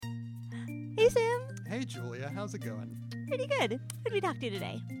Hey, Sam. Hey, Julia. How's it going? Pretty good. Who did we talk to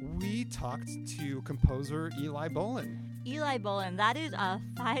today? We talked to composer Eli Bolin. Eli Bolin. That is a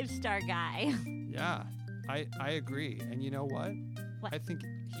 5-star guy. Yeah, I agree. And you know what? What? I think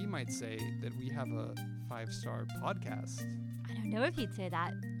he might say that we have a 5-star podcast. I don't know if he'd say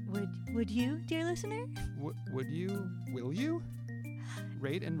that. Would you, dear listener? Would you? Will you?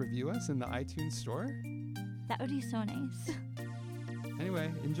 Rate and review us in the iTunes store? That would be so nice.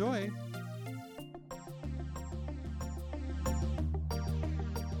 Anyway, enjoy.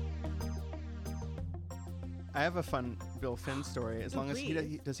 I have a fun Bill Finn story. As long as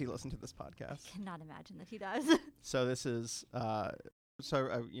does he listen to this podcast? I cannot imagine that he does. So this is I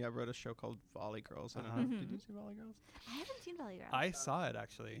wrote a show called Volley Girls. I don't know. Did you see Volley Girls? I haven't seen Volley Girls. I saw it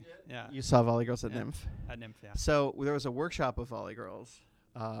actually. Yeah. You saw Volley Girls at NYMF? At NYMF, yeah. So there was a workshop of Volley Girls.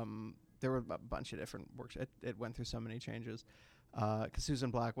 There were a bunch of different workshops. It went through so many changes. Because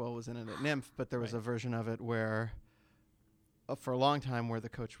Susan Blackwell was in it at NYMF, but there was a version of it where, for a long time, where the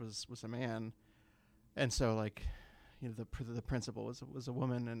coach was a man. And so, like, you know, the principal was a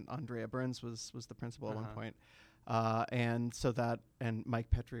woman, and Andrea Burns was the principal at one point. And so and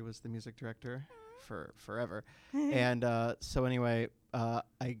Mike Petrie was the music director for forever. And so anyway,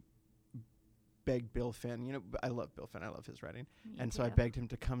 I begged Bill Finn. You know, I love Bill Finn. I love his writing. So I begged him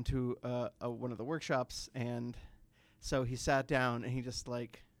to come to one of the workshops. And so he sat down, and he just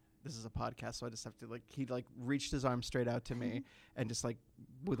this is a podcast, so I just have to he reached his arm straight out to me and just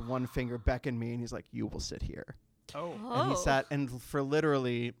with one finger beckoned me, and he's like, "You will sit here." Oh. And he sat, and for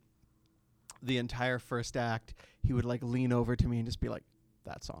literally the entire first act, he would lean over to me and just be like,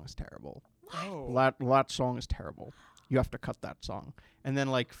 "That song is terrible. Oh. That song is terrible. You have to cut that song." And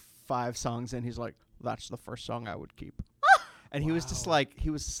then 5 songs in, he's like, "That's the first song I would keep." And he was just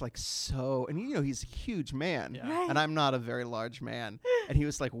so, and you know, he's a huge man, Yeah. and I'm not a very large man. And he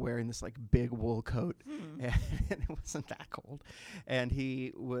was wearing this big wool coat, and it wasn't that cold. And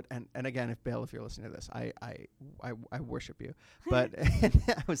he would, and again, if Bill, if you're listening to this, I worship you. But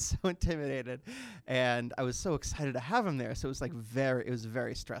I was so intimidated, and I was so excited to have him there. So it was it was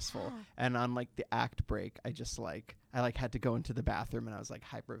very stressful. And on the act break, I just I had to go into the bathroom, and I was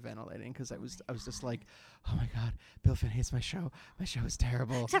hyperventilating because I was just oh my God, Bill Finn hates my show. My show is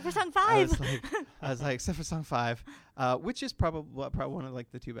terrible. Except for song 5. I was except for song 5, which is probably one of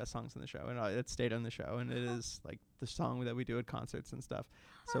the 2 best songs in the show, and it stayed on the show, and it is the song that we do at concerts and stuff.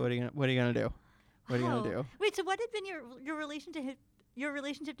 So what are you gonna do? What are you gonna do? Wait, so what had been your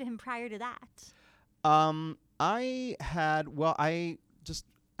relationship to him prior to that? I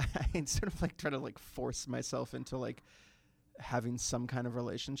sort of try to force myself into having some kind of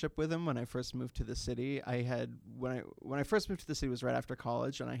relationship with him when I first moved to the city. When I first moved to the city was right after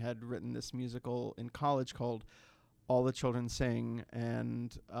college, and I had written this musical in college called All the Children Sing,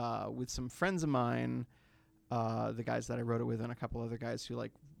 and with some friends of mine, the guys that I wrote it with and a couple other guys who were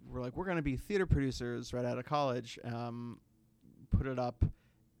we're going to be theater producers right out of college, put it up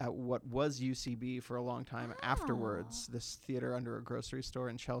at what was UCB for a long time afterwards, this theater under a grocery store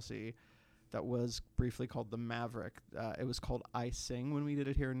in Chelsea that was briefly called the Maverick. It was called I Sing when we did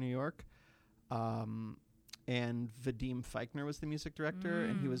it here in New York. And Vadim Feichner was the music director,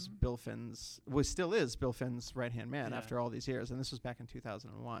 and he was still is Bill Finn's right-hand man after all these years. And this was back in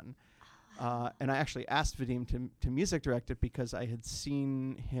 2001. And I actually asked Vadim to music direct it because I had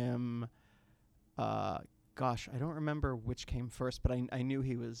seen him, I don't remember which came first, but I knew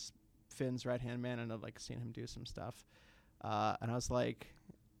he was Finn's right-hand man, and I'd seen him do some stuff. And I was like,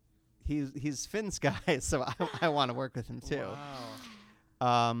 he's Finn's guy, so I want to work with him too.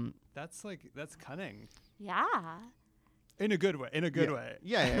 Wow. That's cunning. Yeah. In a good way.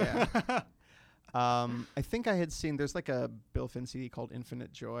 Yeah. I think I had seen, there's a Bill Finn CD called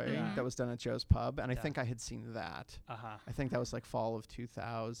Infinite Joy that was done at Joe's Pub, and I think I had seen that. I think that was fall of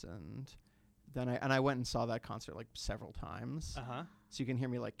 2000. Then I went and saw that concert several times. So you can hear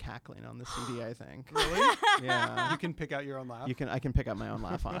me cackling on the CD, I think. Really? Yeah. You can pick out your own laugh? I can pick up my own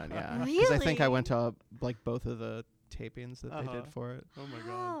laugh on it, yeah. Really? Because I think I went to both of the tapings that they did for it. Oh my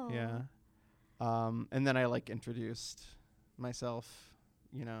God. Yeah. And then I introduced myself,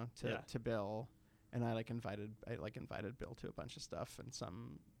 to Bill, and I invited Bill to a bunch of stuff, and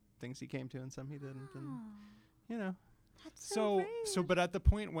some things he came to and some he didn't, and That's so but at the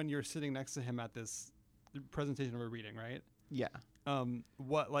point when you're sitting next to him at this presentation of a reading, right? Yeah.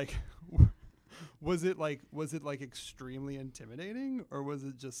 What was it extremely intimidating, or was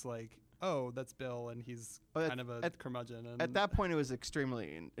it just oh, that's Bill, and he's kind of a curmudgeon? And at that point, it was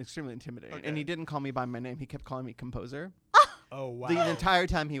extremely intimidating. Okay. And he didn't call me by my name. He kept calling me composer. Oh, wow. The entire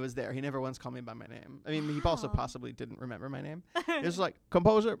time he was there, he never once called me by my name. I mean, he also possibly didn't remember my name. It was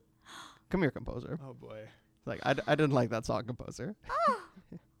composer. come here, composer. Oh boy. Like I didn't like that song, composer.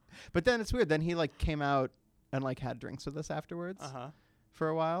 But then it's weird. Then he like came out and like had drinks with us afterwards for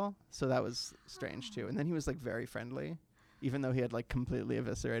a while. So that was strange too. And then he was like very friendly, even though he had like completely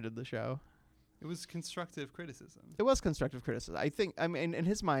eviscerated the show. It was constructive criticism. It was constructive criticism. I think, I mean, in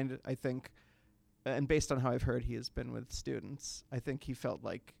his mind, I think, and based on how I've heard he has been with students, I think he felt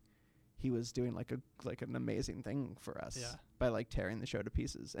like he was doing like an amazing thing for us by like tearing the show to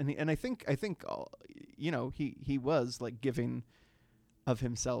pieces. And I think he was like giving of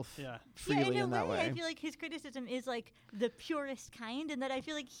himself freely in that way. I feel like his criticism is like the purest kind, and that I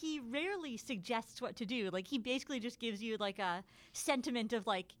feel like he rarely suggests what to do. Like he basically just gives you like a sentiment of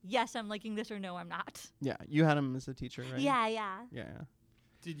like, yes, I'm liking this, or no, I'm not. Yeah, you had him as a teacher, right? Yeah.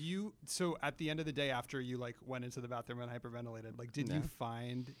 Did you, so at the end of the day, after you like went into the bathroom and hyperventilated, like did you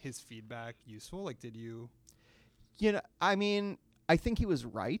find his feedback useful? Like did you? You know, I mean, I think he was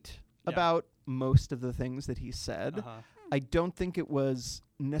right about most of the things that he said. I don't think it was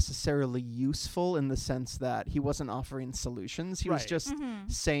necessarily useful in the sense that he wasn't offering solutions. He was just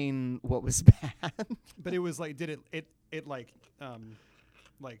saying what was bad. But it was like, did it like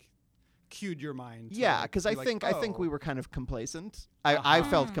cued your mind? Yeah, because I think we were kind of complacent. I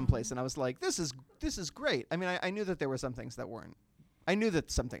felt complacent. I was like, this is great. I mean, I knew that there were some things that weren't. I knew that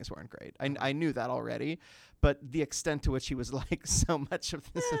some things weren't great. I knew that already, but the extent to which he was like, so much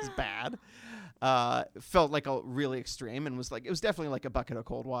of this is bad, felt like a really extreme, and was like, it was definitely like a bucket of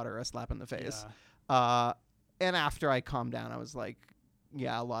cold water, a slap in the face. And after I calmed down, I was like,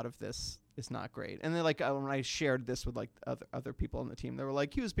 yeah, a lot of this is not great. And then like when I shared this with like other people on the team, they were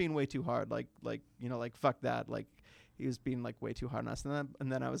like, he was being way too hard, like fuck that, like he was being like way too hard on us.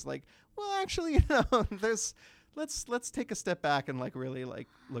 And then I was like, well, actually, let's take a step back and like really like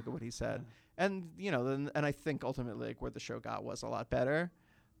look at what he said. And and I think ultimately like where the show got was a lot better.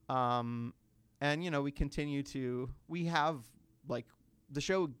 And we have like the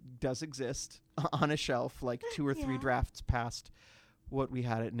show does exist on a shelf, like 2 or 3 drafts past what we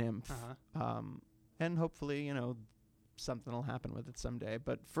had at Nymph. And hopefully, something will happen with it someday.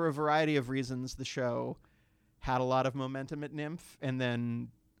 But for a variety of reasons, the show had a lot of momentum at Nymph, and then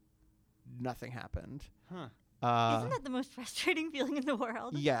nothing happened. Isn't that the most frustrating feeling in the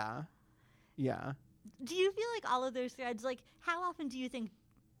world? Yeah. Do you feel like all of those threads, like how often do you think,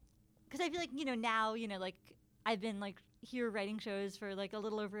 because I feel like, now, like I've been like here writing shows for like a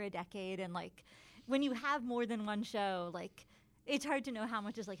little over a decade, and like when you have more than one show, like it's hard to know how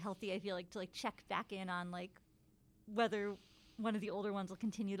much is like healthy, I feel like, to like check back in on like whether one of the older ones will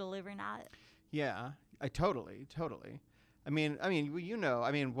continue to live or not. Yeah, I totally. I mean,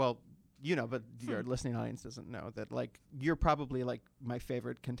 but your listening audience doesn't know that like you're probably like my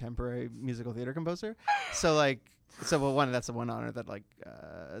favorite contemporary musical theater composer. So that's the one honor that like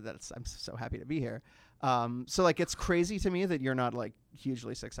I'm so happy to be here. So like it's crazy to me that you're not like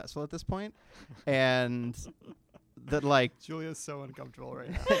hugely successful at this point, and that like Julia's so uncomfortable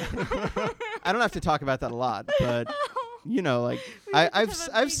right now. I don't have to talk about that a lot, but like I've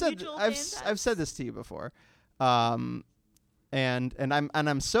said this to you before. And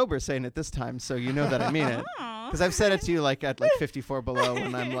I'm sober saying it this time, so you know that I mean it, because I've said it to you like at like 54 below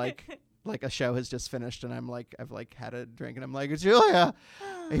when I'm like a show has just finished and I've like had a drink and I'm like, Julia,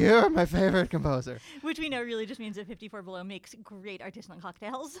 you're my favorite composer. Which we know really just means that 54 below makes great artisanal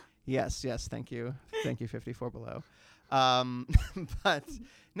cocktails. Yes, thank you 54 below.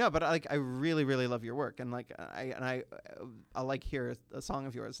 But I really really love your work, and like I like hear a song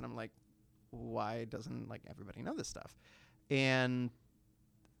of yours and I'm like, why doesn't like everybody know this stuff? And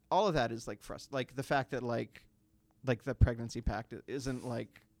all of that is like like the fact that like the Pregnancy Pact isn't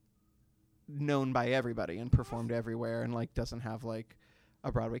like known by everybody and performed everywhere and like doesn't have like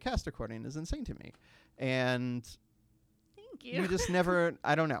a Broadway cast recording is insane to me. And thank you. You just never,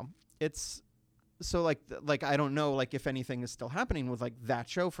 I don't know. It's so like I don't know like if anything is still happening with like that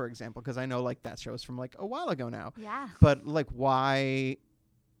show, for example, because I know like that show is from like a while ago now. Yeah. But like why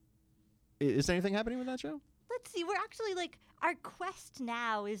is anything happening with that show? Let's see. We're actually like our quest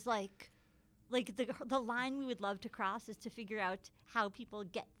now is like the line we would love to cross is to figure out how people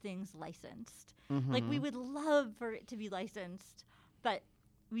get things licensed. Mm-hmm. Like we would love for it to be licensed, but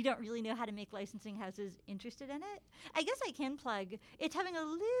we don't really know how to make licensing houses interested in it. I guess I can plug. It's having a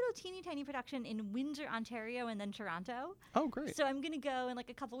little teeny tiny production in Windsor, Ontario, and then Toronto. Oh, great. So I'm going to go in like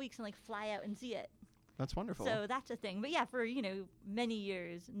a couple weeks and like fly out and see it. That's wonderful. So that's a thing. But yeah, for, many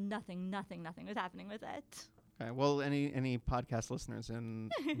years, nothing was happening with it. Okay. Well, any podcast listeners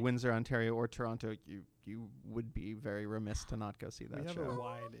in Windsor, Ontario, or Toronto, you would be very remiss to not go see that show. We have a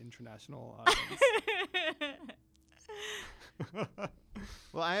wide international audience.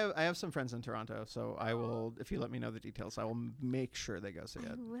 Well, I have some friends in Toronto, so I will, if you let me know the details, I will make sure they go see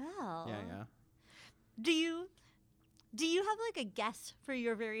it. Well. Yeah. Do you have like a guess for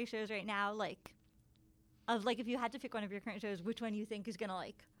your various shows right now, like of like if you had to pick one of your current shows, which one you think is gonna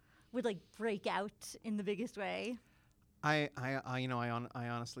would break out in the biggest way? I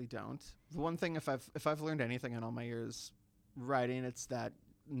honestly don't. The one thing, if I've learned anything in all my years writing, it's that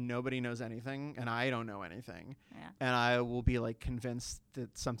nobody knows anything and I don't know anything. Yeah. And I will be convinced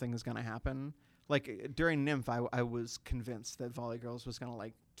that something is going to happen. During Nymph, I was convinced that Volley Girls was going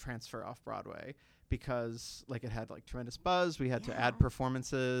to transfer off Broadway because it had tremendous buzz. We had to add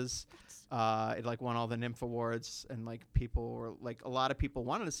performances. It won all the Nymph awards, and people were a lot of people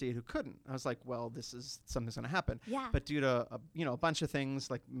wanted to see it who couldn't. I was well, this is something's going to happen. Yeah. But due to a bunch of things,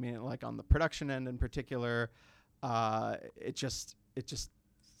 on the production end in particular, it just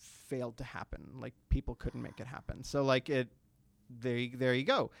failed to happen. People couldn't make it happen. So there you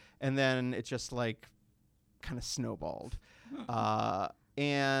go. And then it just kind of snowballed.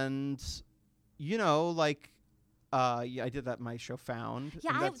 And I did that my show Found.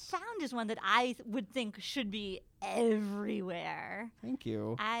 Yeah, Found is one that I would think should be everywhere. Thank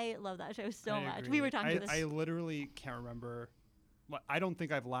you. I love that show so much. Agree. We were talking about this. I literally can't remember. I don't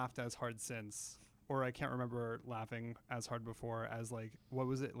think I've laughed as hard since, or I can't remember laughing as hard before as what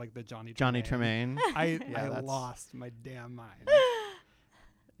was it, the Johnny Tremaine. I lost my damn mind.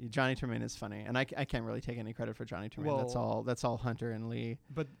 Johnny Tremaine is funny, and I can't really take any credit for Johnny Tremaine. Well, that's all Hunter and Lee.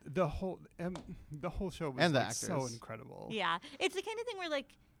 But the whole show was and the actors. So incredible. Yeah, it's the kind of thing where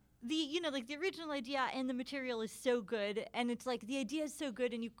the original idea and the material is so good, and it's the idea is so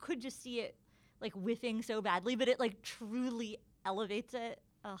good, and you could just see it whiffing so badly, but it truly elevates it.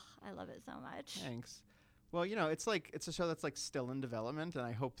 Ugh, I love it so much. Thanks. Well, it's a show that's still in development, and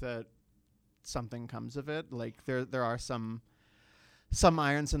I hope that something comes of it. There are some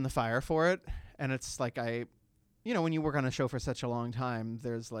irons in the fire for it, and it's when you work on a show for such a long time,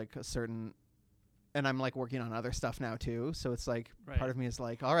 there's a certain, and I'm working on other stuff now too, so it's part of me is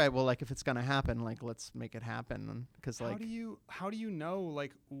all right, well, if it's gonna happen, let's make it happen. Because how do you know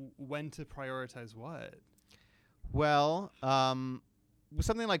when to prioritize what? Well, with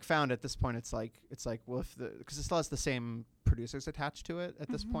something like Found, at this point, it's well, because it still has the same producers attached to it at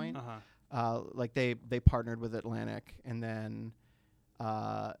this point. They partnered with Atlantic, and then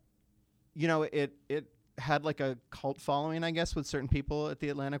it had a cult following, I guess, with certain people at the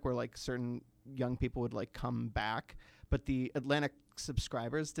Atlantic, where certain young people would come back, but the Atlantic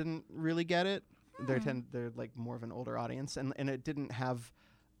subscribers didn't really get it. They're more of an older audience, and it didn't have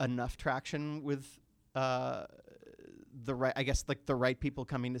enough traction with the right people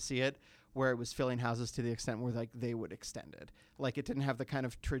coming to see it, where it was filling houses to the extent where they would extend it. It didn't have the kind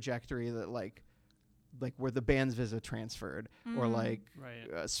of trajectory that where the Band's Visit transferred, or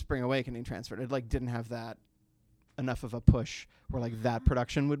Spring Awakening transferred. It didn't have that enough of a push where that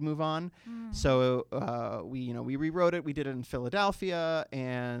production would move on. So we rewrote it. We did it in Philadelphia,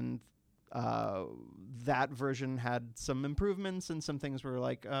 and that version had some improvements, and some things were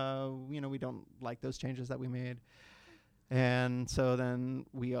we don't like those changes that we made. And so then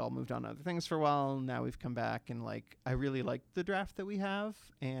we all moved on to other things for a while. Now we've come back, and I really like the draft that we have,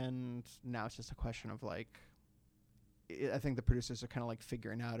 and now it's just a question of I think the producers are kind of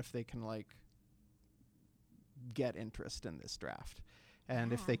figuring out if they can get interest in this draft,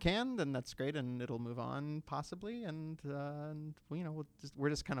 and if they can, then that's great, and it'll move on possibly, and we're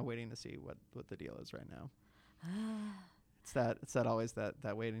just kind of waiting to see what the deal is right now. It's that always that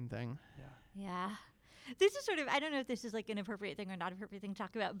waiting thing. Yeah. This is sort of, I don't know if this is an appropriate thing or not appropriate thing to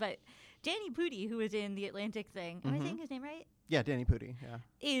talk about, but Danny Pudi, who was in the Atlantic thing, am I saying his name right? Yeah, Danny Pudi, yeah.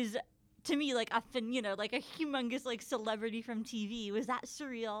 Is, to me, a humongous, celebrity from TV. Was that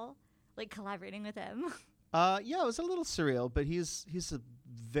surreal, collaborating with him? Yeah, it was a little surreal, but he's a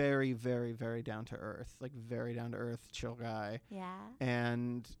very, very, very down-to-earth, very down-to-earth, chill guy. Yeah.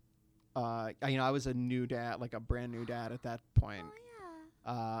 And, I was a new dad, a brand new dad at that point. Oh, yeah.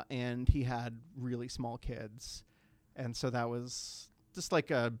 And he had really small kids, and so that was just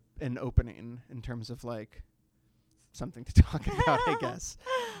an opening in terms of something to talk about, I guess.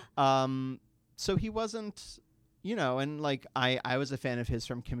 So he wasn't, and I was a fan of his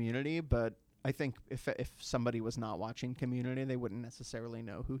from Community, but I think if somebody was not watching Community, they wouldn't necessarily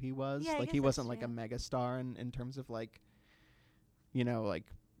know who he was. Yeah, he wasn't a mega star in terms of a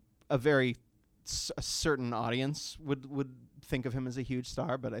very a certain audience would think of him as a huge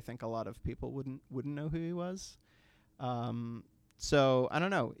star, but I think a lot of people wouldn't know who he was. So I don't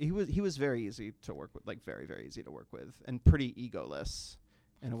know. He was very easy to work with, very, very easy to work with, and pretty egoless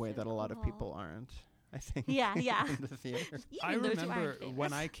in a way that a lot of people aren't. I think. Yeah. In the theater. I remember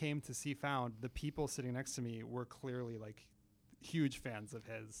when I came to see Found, the people sitting next to me were clearly like huge fans of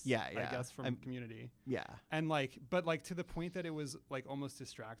his. Yeah. I guess from Community. Yeah. And like, but like to the point that it was like almost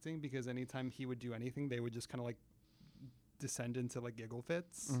distracting because anytime he would do anything, they would just kind of like descend into like giggle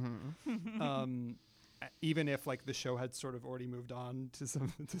fits. Mm-hmm. Even if like the show had sort of already moved on to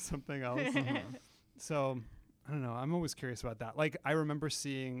something else. So I don't know. I'm always curious about that. Like I remember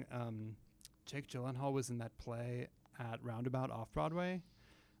seeing Jake Gyllenhaal was in that play at Roundabout off Broadway.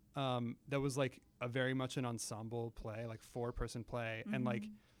 That was like a very much an ensemble play, like 4-person play, and like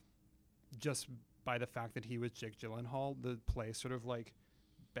just by the fact that he was Jake Gyllenhaal, the play sort of like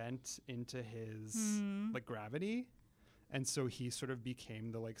bent into his like gravity. And so he sort of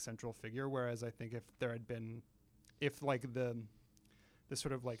became the like central figure. Whereas I think if like the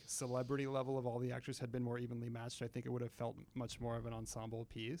sort of like celebrity level of all the actors had been more evenly matched, I think it would have felt much more of an ensemble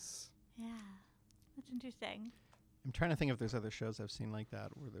piece. Yeah, that's interesting. I'm trying to think if there's other shows I've seen like that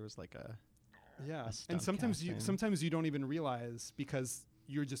where there was like a and sometimes you don't even realize because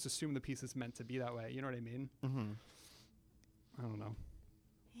you just assume the piece is meant to be that way. You know what I mean? Mm-hmm. I don't know.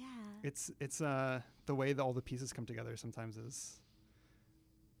 Yeah. It's the way that all the pieces come together sometimes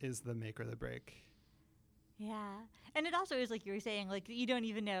is the make or the break. Yeah. And it also is like you were saying, like you don't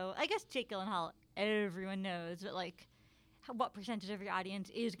even know. I guess Jake Gyllenhaal, everyone knows, but like what percentage of your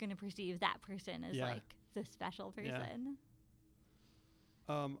audience is going to perceive that person as like the special person?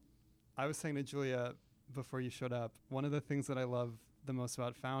 Yeah. I was saying to Julia before you showed up, one of the things that I love the most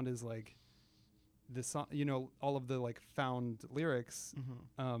about Found is like the song, you know, all of the like Found lyrics,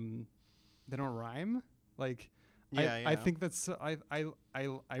 they don't rhyme. Like, I think that's, I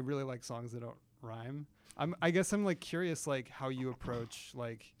really like songs that don't rhyme. I guess I'm like curious, like how you approach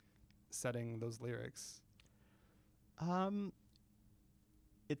like setting those lyrics.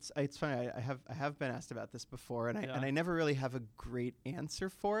 It's funny. I have been asked about this before, and I never really have a great answer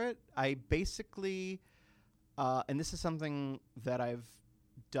for it. I basically, and this is something that I've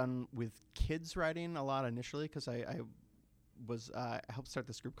done with kids writing a lot initially because I helped start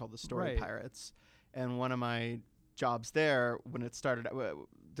this group called the Story Pirates, and one of my jobs there when it started,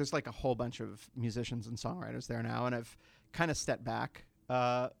 there's like a whole bunch of musicians and songwriters there now, and I've kind of stepped back.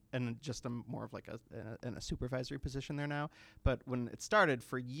 And just I'm more of like in a supervisory position there now. But when it started,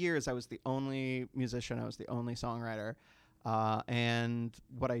 for years, I was the only musician. I was the only songwriter. And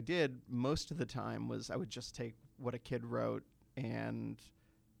what I did most of the time was I would just take what a kid wrote and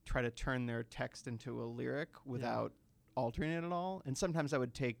try to turn their text into a lyric without altering it at all. And sometimes I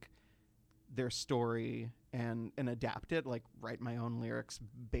would take their story and adapt it, like write my own lyrics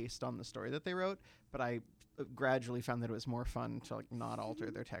based on the story that they wrote. But I gradually found that it was more fun to like not alter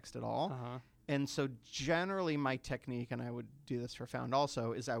their text at all. And so generally my technique, and I would do this for Found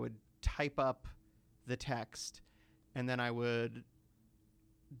also, is I would type up the text and then I would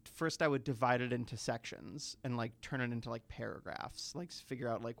divide it into sections and like turn it into like paragraphs, like figure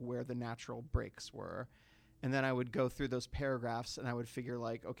out like where the natural breaks were. And then I would go through those paragraphs and I would figure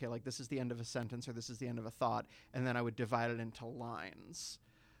like, okay, like this is the end of a sentence or this is the end of a thought. And then I would divide it into lines.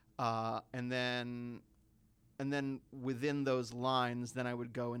 And then within those lines, then I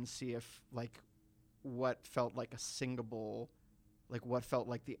would go and see if like what felt like a singable, like what felt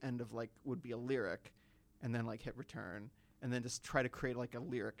like the end of like would be a lyric, and then like hit return, and then just try to create like a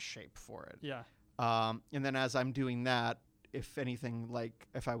lyric shape for it. Yeah. And then as I'm doing that, if anything, like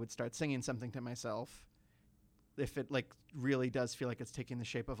if I would start singing something to myself, if it like really does feel like it's taking the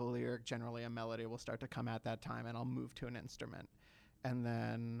shape of a lyric, generally a melody will start to come at that time, and I'll move to an instrument, and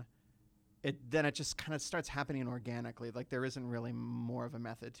then it just kind of starts happening organically. Like there isn't really more of a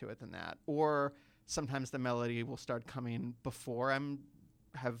method to it than that. Or sometimes the melody will start coming before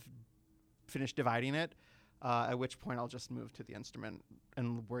have finished dividing it, at which point I'll just move to the instrument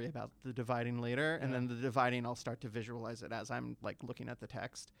and worry about the dividing later. And then the dividing, I'll start to visualize it as I'm like looking at the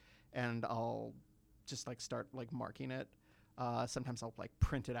text, and I'll just like start like marking it. Sometimes I'll like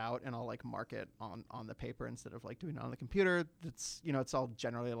print it out and I'll like mark it on the paper instead of like doing it on the computer. It's all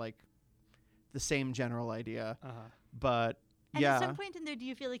generally like the same general idea, but and at some point in there, do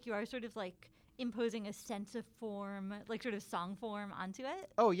you feel like you are sort of like imposing a sense of form, like sort of song form onto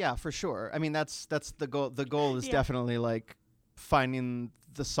it? Oh yeah, for sure. I mean, that's the goal. The goal is definitely like finding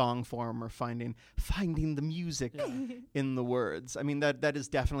the song form or finding the music in the words. I mean, that is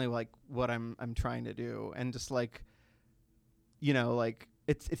definitely like what I'm trying to do, and just like, you know, like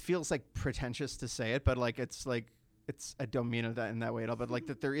it feels like pretentious to say it, but like it's I don't mean it in that way at all, but like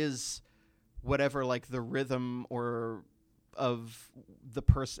that there is whatever like the rhythm or of the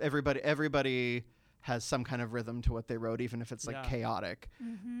person, everybody has some kind of rhythm to what they wrote, even if it's like chaotic.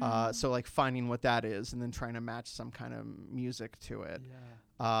 Mm-hmm. So like finding what that is and then trying to match some kind of music to it.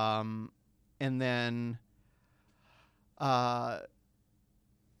 And then, and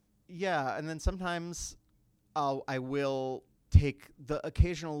then sometimes I will take the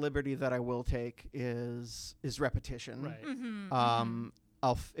occasional liberty that I will take is repetition. Right. Mm-hmm.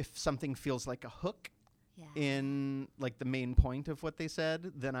 If something feels like a hook Yeah. in like the main point of what they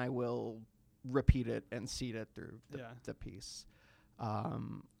said, then I will repeat it and seed it through the piece.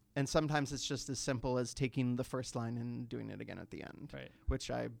 And sometimes it's just as simple as taking the first line and doing it again at the end, Right. which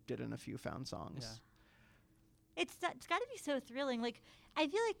I did in a few Found songs. Yeah. It's got to be so thrilling. Like, I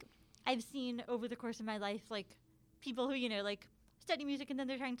feel like I've seen over the course of my life, like, people who, like, study music and then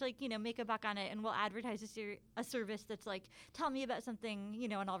they're trying to, like, make a buck on it and will advertise a service that's like, tell me about something,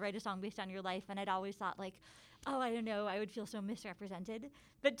 and I'll write a song based on your life. And I'd always thought, like, oh, I don't know, I would feel so misrepresented.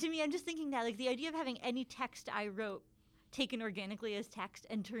 But to me, I'm just thinking now, like, the idea of having any text I wrote taken organically as text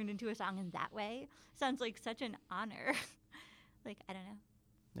and turned into a song in that way sounds like such an honor. Like, I don't know.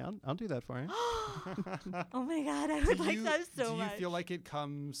 Yeah, I'll do that for you. Oh my God, I would like that so much. Do you feel like it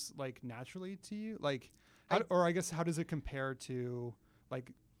comes like naturally to you? Like, or I guess how does it compare to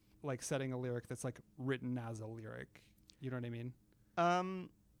like setting a lyric that's like written as a lyric? You know what I mean?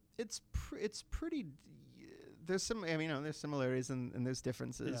 It's pretty. There's there's similarities and there's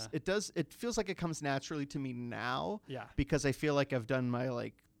differences. Yeah. It feels like it comes naturally to me now. Yeah. Because I feel like I've done my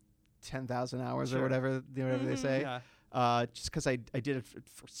like 10,000 hours Sure. or whatever they say. Yeah. Just because I did it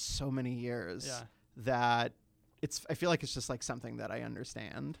for so many years Yeah. that I feel like it's just like something that I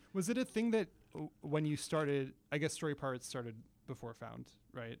understand. Was it a thing that when you started, I guess Story Pirates started before Found,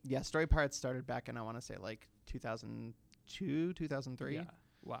 right? Yeah, Story Pirates started back in, I want to say like 2002, 2003. Yeah.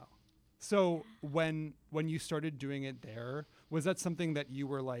 Wow. So when you started doing it there, was that something that you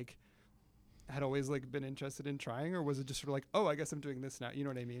were like, had always like been interested in trying, or was it just sort of like, oh, I guess I'm doing this now? You know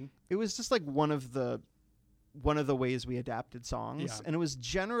what I mean? It was just like one of the ways we adapted songs. Yeah. And it was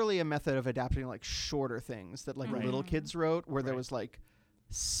generally a method of adapting like shorter things that like Right. little kids wrote, where there Right. was like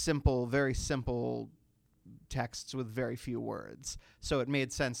very simple texts with very few words. So it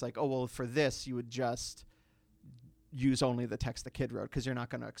made sense like, oh, well, for this, you would just use only the text the kid wrote, because you're not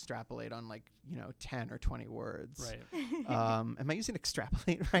going to extrapolate on like, 10 or 20 words. Right. Am I using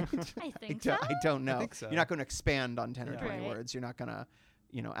extrapolate right? I think so. I don't know. I think so. You're not going to expand on 10 or Yeah. 20 Right. words. You're not going to,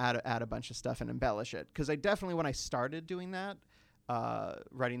 add a bunch of stuff and embellish it. Because I definitely, when I started doing that,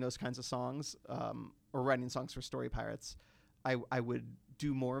 writing those kinds of songs, or writing songs for Story Pirates, I would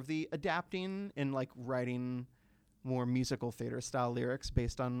do more of the adapting and like writing more musical theater style lyrics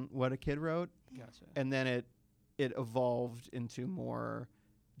based on what a kid wrote. Gotcha. And then it evolved into more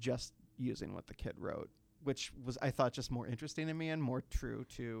just using what the kid wrote, which was, I thought, just more interesting to me and more true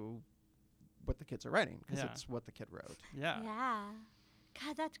to what the kids are writing, because it's what the kid wrote. Yeah. Yeah.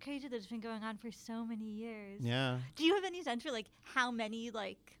 God, that's crazy that it's been going on for so many years. Yeah. Do you have any sense for like how many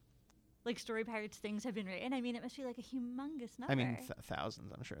like Story Pirates things have been written? I mean, it must be like a humongous number. I mean,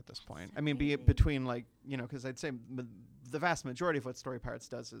 thousands, I'm sure, at this point. So I mean, crazy. between like, because I'd say the vast majority of what Story Pirates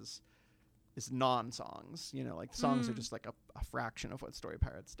does is non-songs. Like songs are just like a fraction of what Story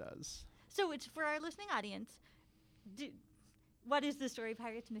Pirates does. So it's for our listening audience. What is the Story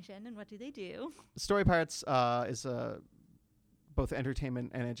Pirates mission and what do they do? Story Pirates is both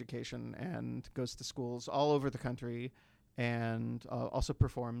entertainment and education, and goes to schools all over the country, and also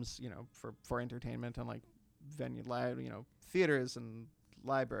performs, for entertainment and like theaters and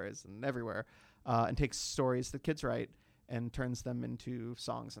libraries and everywhere, and takes stories that kids write and turns them into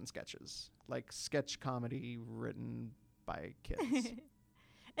songs and sketches, like sketch comedy written by kids.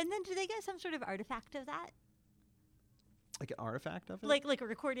 And then do they get some sort of artifact of that? Like an artifact of it? Like a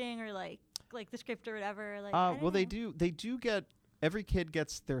recording or like the script or whatever? Like, I don't well, they know. do get, every kid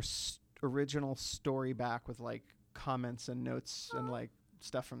gets their original story back with like comments and notes and like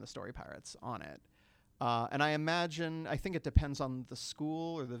stuff from the Story Pirates on it. And I think it depends on the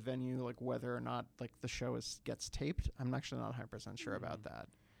school or the venue, like whether or not like the show gets taped. I'm actually not 100% sure about that.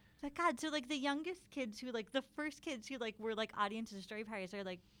 But God, so like the youngest kids who like the first kids who like were like audiences of Story Pirates are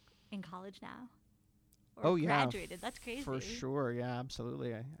like in college now. Or graduated. That's crazy. For sure. Yeah,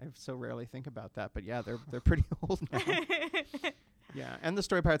 absolutely. I so rarely think about that, but yeah, they're pretty old now. Yeah, and the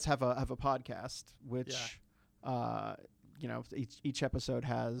Story Pirates have a podcast, which each episode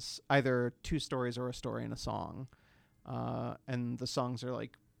has either two stories or a story and a song, and the songs are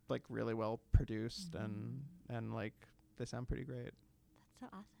like really well produced, and like they sound pretty great. That's so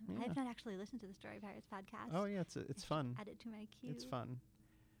awesome. Yeah. I've not actually listened to the Story Pirates podcast. Oh yeah, it's fun. Add it to my queue. It's fun.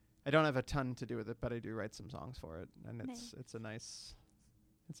 I don't have a ton to do with it, but I do write some songs for it, and Nice. it's a nice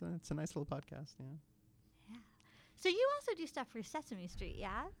little podcast. Yeah. So you also do stuff for Sesame Street,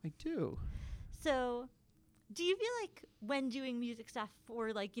 yeah? I do. So do you feel like when doing music stuff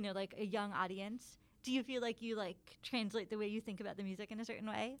for like, you know, like a young audience, do you feel like you like translate the way you think about the music in a certain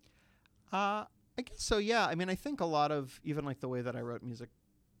way? I guess so, yeah. I mean, I think a lot of, even like the way that I write music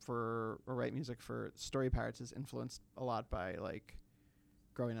for Story Pirates is influenced a lot by like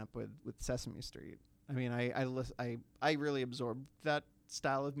growing up with Sesame Street. I mean, I really absorbed that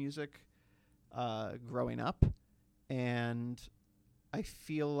style of music growing up, and I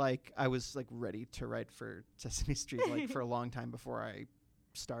feel like I was like ready to write for Sesame Street like for a long time before I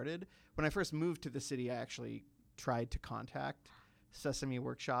started. When I first moved to the city, I actually tried to contact Sesame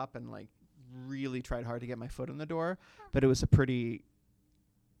Workshop and like really tried hard to get my foot in the door, but it was a pretty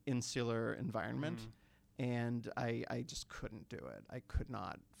insular environment. And I just couldn't do it. I could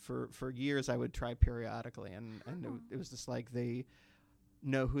not. For years, I would try periodically, and it was just like they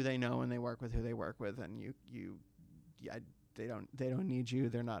know who they know, and they work with who they work with, and they don't need you.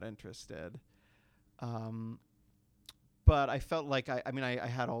 They're not interested. But I felt like I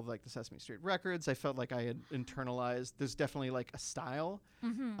had all like the Sesame Street records. I felt like I had internalized. There's definitely like a style,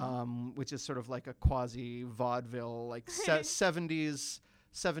 which is sort of like a quasi vaudeville, like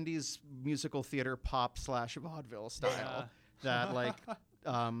 70s musical theater pop / vaudeville style that like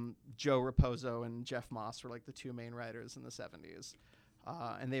Joe Raposo and Jeff Moss were like the two main writers in the 70s.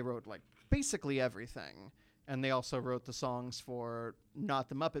 And they wrote like basically everything. And they also wrote the songs for not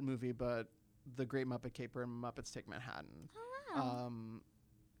the Muppet movie, but The Great Muppet Caper and Muppets Take Manhattan. Oh, wow.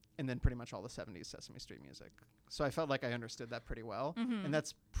 And then pretty much all the 70s Sesame Street music. So I felt like I understood that pretty well. And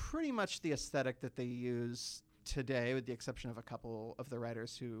that's pretty much the aesthetic that they use today, with the exception of a couple of the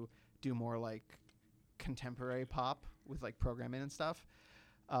writers who do more like contemporary pop with like programming and stuff,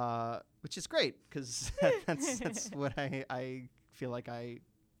 which is great because that's what I feel like I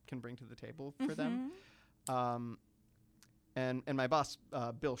can bring to the table for them. And my boss,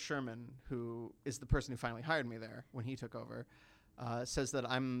 Bill Sherman, who is the person who finally hired me there when he took over, says that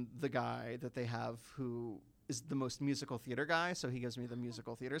I'm the guy that they have who is the most musical theater guy. So he gives me the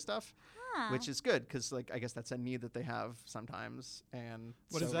musical theater stuff, which is good because like I guess that's a need that they have sometimes. And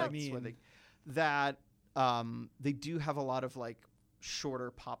what does that mean? They do have a lot of like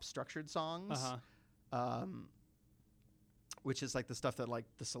shorter pop structured songs. Which is like the stuff that like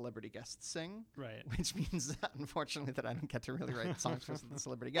the celebrity guests sing, right? Which means that unfortunately that I don't get to really write songs for the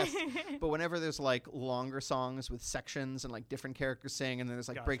celebrity guests. But whenever there's like longer songs with sections and like different characters sing, and then there's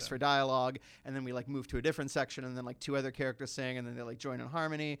like breaks for dialogue, and then we like move to a different section, and then like two other characters sing, and then they like join in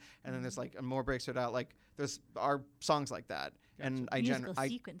harmony, and then there's like more breaks for dialogue. Like there's our songs like that, and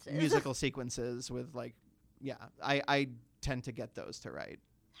musical sequences with like I tend to get those to write.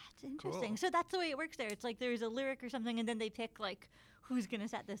 That's interesting. Cool. So that's the way it works there. It's like there's a lyric or something, and then they pick like who's gonna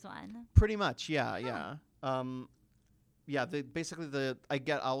set this one. Pretty much, yeah. I'll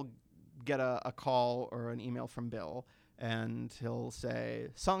get a call or an email from Bill, and he'll say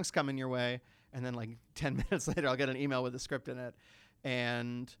songs coming your way, and then like 10 minutes later I'll get an email with a script in it,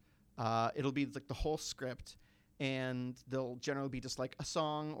 and it'll be like the whole script, and they'll generally be just like a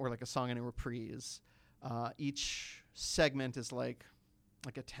song or like a song in a reprise. Each segment is like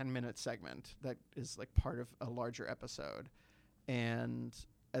a 10-minute segment that is like part of a larger episode, and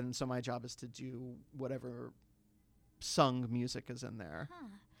so my job is to do whatever sung music is in there.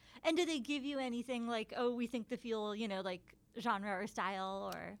 And do they give you anything like, oh, we think the feel, like genre or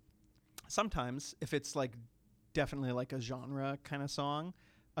style? Or sometimes if it's like definitely like a genre kind of song,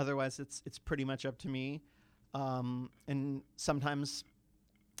 otherwise it's pretty much up to me. And sometimes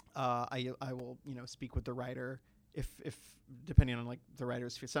I will speak with the writer if depending on like the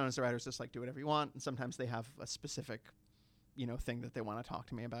writers. Sometimes the writers just like do whatever you want, and sometimes they have a specific thing that they want to talk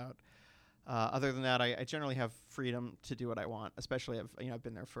to me about. Other than that, I generally have freedom to do what I want, especially I've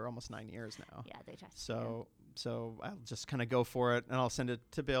been there for almost 9 years now. Yeah, they trust you. So I'll just kind of go for it, and I'll send it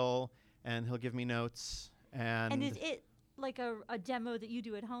to Bill, and he'll give me notes. And is it like a demo that you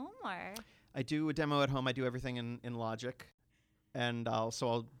do at home, or? I do a demo at home. I do everything in Logic, and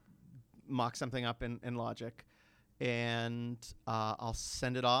I'll mock something up in Logic, and I'll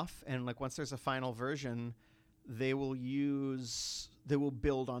send it off. And like once there's a final version, they will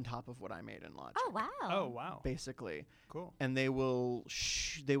build on top of what I made in Logic. Oh wow! Basically, cool. And they will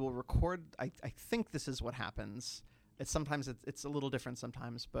record. I think this is what happens. Sometimes it's a little different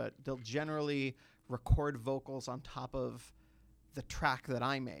sometimes, but they'll generally record vocals on top of the track that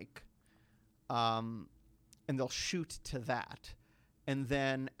I make, and they'll shoot to that. And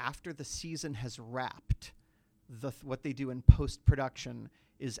then after the season has wrapped, what they do in post-production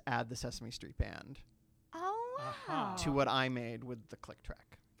is add the Sesame Street Band to what I made with the click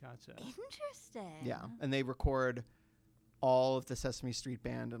track. Gotcha. Interesting. Yeah, and they record all of the Sesame Street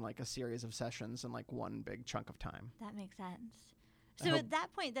band in like a series of sessions in like one big chunk of time. That makes sense. So at that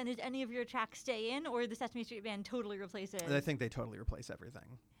point, then, is any of your tracks stay in, or the Sesame Street band totally replaces? And I think they totally replace everything.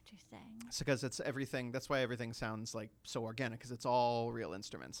 Interesting. So because it's everything, that's why everything sounds like so organic, because it's all real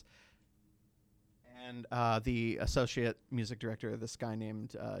instruments. And the associate music director, this guy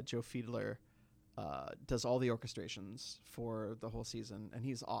named Joe Fiedler, does all the orchestrations for the whole season, and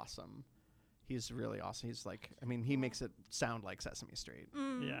he's awesome. He's really awesome. He's like, I mean, he makes it sound like Sesame Street.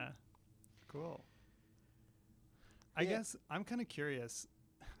 Yeah. Cool. I guess I'm kind of curious.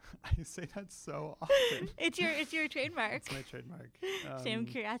 I say that so often. It's your trademark. It's my trademark. Same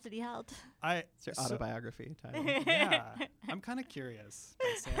curiosity held. It's your autobiography title. Yeah. I'm kind of curious.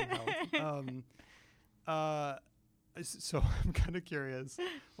 By Sam Held. So I'm kind of curious.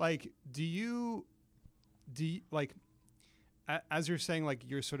 Like, do you like, as you're saying, like,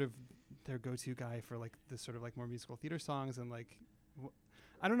 you're sort of their go-to guy for like this sort of like more musical theater songs, and like,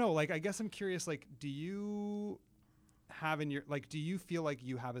 I don't know, like, I guess I'm curious, like, do you have in your, like, do you feel like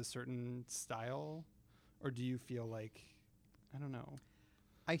you have a certain style, or do you feel like, I don't know.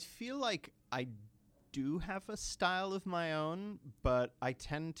 I feel like I do have a style of my own, but I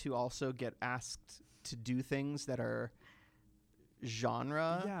tend to also get asked to do things that are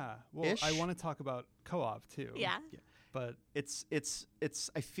genre. Yeah. Well, I want to talk about co-op too. Yeah. But it's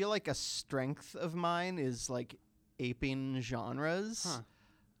I feel like a strength of mine is like aping genres,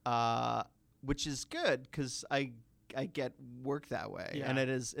 which is good because I get work that way, and it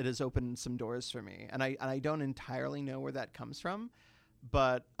has opened some doors for me, and I don't entirely know where that comes from,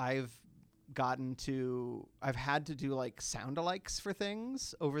 but I've had to do like sound-alikes for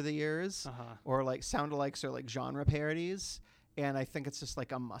things over the years, or like sound-alikes or like genre parodies, and I think it's just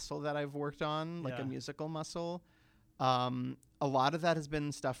like a muscle that I've worked on, like a musical muscle. A lot of that has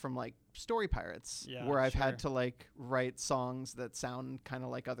been stuff from like Story Pirates, where I've had to like write songs that sound kind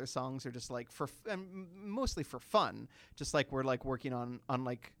of like other songs, or just like mostly for fun, just like we're like working on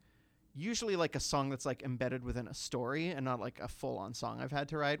like usually like a song that's like embedded within a story and not like a full-on song I've had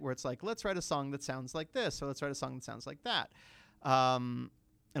to write, where it's like, let's write a song that sounds like this, or let's write a song that sounds like that. And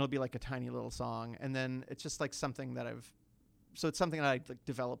it'll be like a tiny little song, and then it's just like something that it's something that I like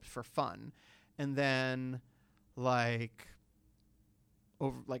developed for fun. And then like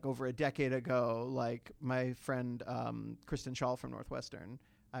over a decade ago, like my friend Kristen Shaw from Northwestern,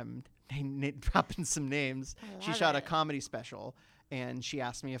 I'm dropping some names. She shot a comedy special, and she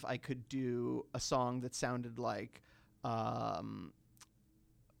asked me if I could do a song that sounded like, oh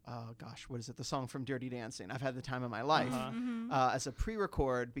gosh, what is it? The song from Dirty Dancing, I've Had the Time of My Life, as a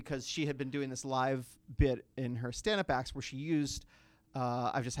pre-record, because she had been doing this live bit in her stand-up acts where she used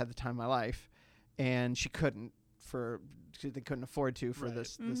I've Just Had the Time of My Life, and she couldn't they couldn't afford to for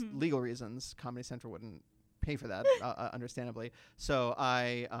this legal reasons. Comedy Central wouldn't pay for that, understandably. So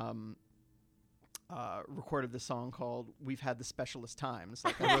I recorded this song called "We've Had the Specialist Times."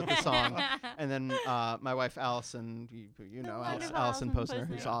 Like, I wrote the song, and then my wife Allison, you know Allison Posner,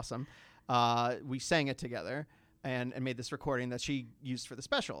 who's awesome. We sang it together and made this recording that she used for the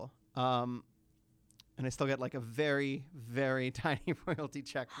special. And I still get like a very, very tiny royalty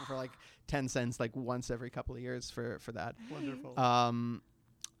check for like 10 cents, like once every couple of years for that. Wonderful.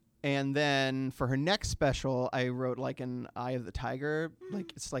 And then for her next special, I wrote like an Eye of the Tiger,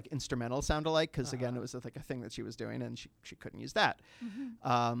 like it's like instrumental sound-alike, because again, it was like a thing that she was doing, and she couldn't use that.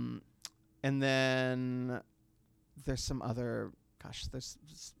 And then there's some other,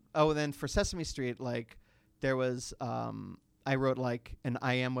 and then for Sesame Street, like there was, I wrote like an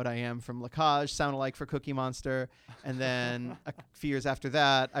I Am What I Am from Lacage sound-alike for Cookie Monster. And then a few years after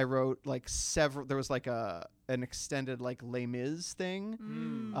that, I wrote like there was like an extended like Les Mis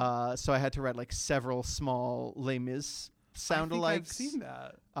thing. So I had to write like several small Les Mis sound-alikes. I've seen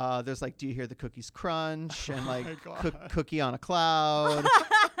that. There's like Do You Hear the Cookies Crunch? And like Cookie on a Cloud.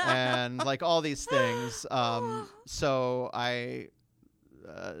 And like all these things. So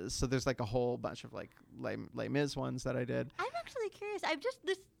there's like a whole bunch of like Les Mis ones that I did. I'm actually curious.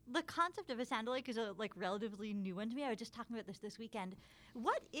 The concept of a sound-alike is a like relatively new one to me. I was just talking about this weekend.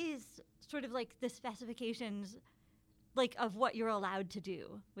 What is sort of like the specifications, like, of what you're allowed to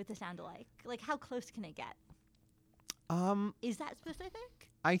do with the sound-alike? Like, how close can it get? Is that specific?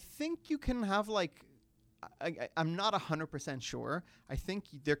 I think you can have like, I'm not 100% sure. I think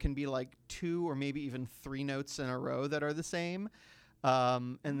there can be like 2 or maybe even 3 notes in a row that are the same.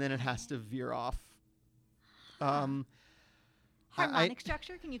 And then it has to veer off. Harmonic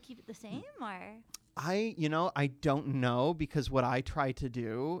structure, can you keep it the same, or? I don't know, because what I try to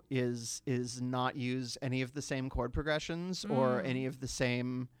do is not use any of the same chord progressions or any of the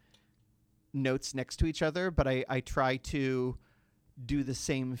same notes next to each other, but I try to do the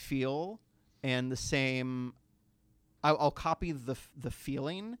same feel and the same. I'll copy the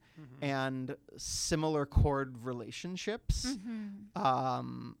feeling and similar chord relationships,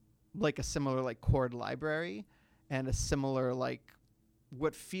 like a similar like chord library and a similar like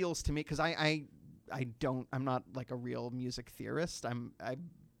what feels to me, because I'm not like a real music theorist. I've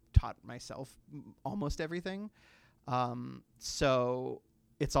taught myself almost everything, so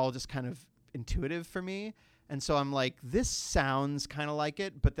it's all just kind of intuitive for me. And so I'm like, this sounds kind of like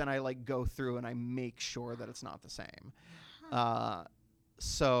it, but then I like go through and I make sure that it's not the same.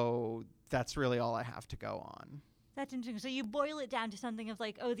 So that's really all I have to go on. That's interesting. So you boil it down to something of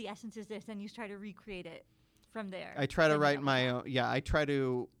like, oh, the essence is this, and you try to recreate it from there. I try to write my own. Yeah, I try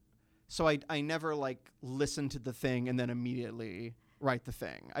to. So I never like listen to the thing and then immediately write the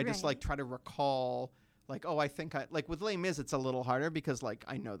thing. I just like try to recall. Like, oh, I think like with Les Mis, it's a little harder because like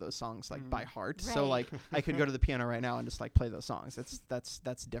I know those songs like by heart. Right. So like I could go to the piano right now and just like play those songs.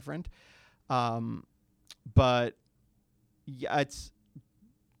 That's different. But yeah,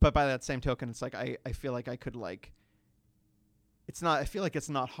 but by that same token, it's like I feel like I could like. I feel like it's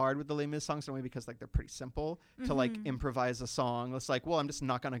not hard with the Les Mis songs in a way because like they're pretty simple to like improvise a song. It's like, well, I'm just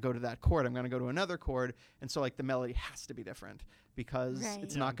not going to go to that chord. I'm going to go to another chord. And so like the melody has to be different because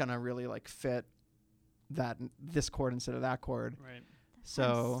it's not going to really like fit this chord instead of that chord. Right.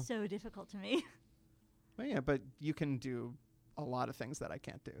 That's so difficult to me. Well, yeah, but you can do a lot of things that I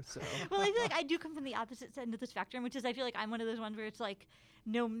can't do. So well, I feel like I do come from the opposite end of the spectrum, which is I feel like I'm one of those ones where it's like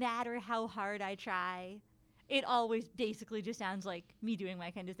no matter how hard I try, it always basically just sounds like me doing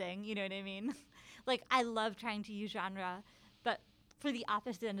my kind of thing. You know what I mean? Like I love trying to use genre, but for the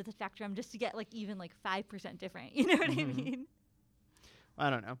opposite end of the spectrum, just to get like even like 5% different. You know what I mean? I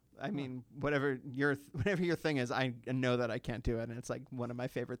don't know. I mean, whatever your thing is, I know that I can't do it, and it's like one of my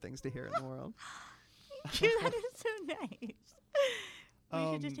favorite things to hear in the world. That is so nice.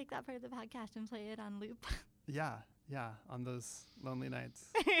 We should just take that part of the podcast and play it on loop. Yeah, on those lonely nights.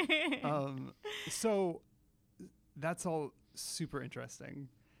 So that's all super interesting,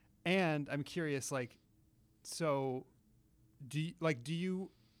 and I'm curious. Like, so do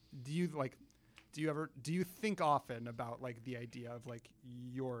you think often about like the idea of like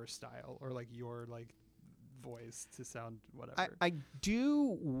your style or like your like voice to sound whatever? I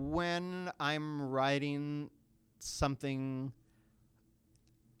do when I'm writing something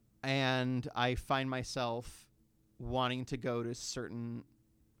and I find myself wanting to go to certain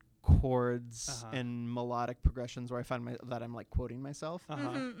chords and melodic progressions where I find that I'm like quoting myself.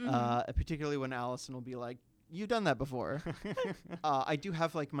 Particularly when Allison will be like, you've done that before. I do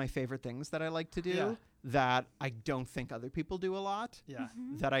have like my favorite things that I like to do that I don't think other people do a lot. Yeah.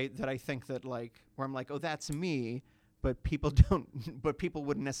 That I think that like, where I'm like, oh, that's me, but people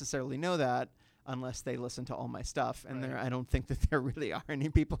wouldn't necessarily know that unless they listen to all my stuff. And I don't think that there really are any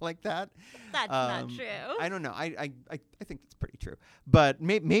people like that. That's not true. I don't know. I think that's pretty true. But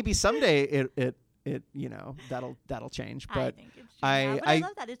maybe someday it that'll change. But I think it's true. But I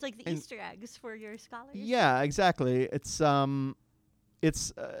love that. It's like the Easter eggs for your scholars. Yeah, exactly. It's something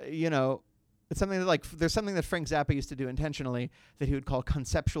that like there's something that Frank Zappa used to do intentionally that he would call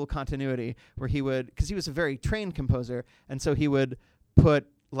conceptual continuity, where he would, because he was a very trained composer, and so he would put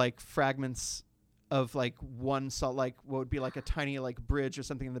like fragments of like one song, like what would be like a tiny like bridge or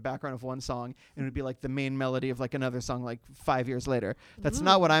something in the background of one song, and it would be like the main melody of like another song like 5 years later. That's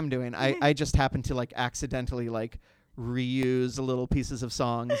not what I'm doing. I just happen to like accidentally like reuse little pieces of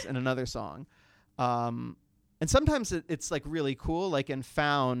songs in another song. And sometimes it's like really cool. Like in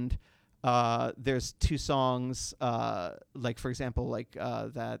Found, there's two songs, like for example, like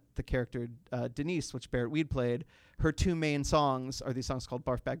that the character Denise, which Barrett Weed played, her two main songs are these songs called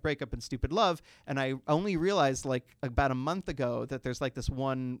Barf Bag Breakup and Stupid Love. And I only realized like about a month ago that there's like this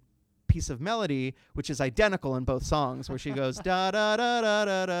one piece of melody which is identical in both songs, where she goes da da da da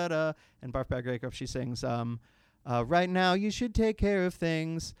da da da, and Barf Bag Breakup she sings right now you should take care of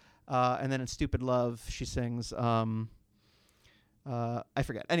things, and then in Stupid Love she sings I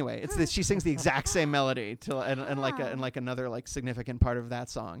forget. Anyway, it's she sings the exact same melody and like another like significant part of that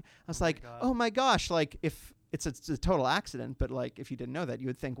song. I was oh my gosh, like if it's a total accident, but like if you didn't know that, you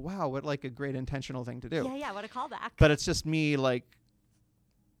would think, wow, what like a great intentional thing to do. Yeah, what a callback. But it's just me like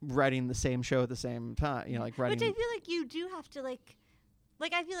writing the same show at the same time, like writing. Which I feel like you do have to like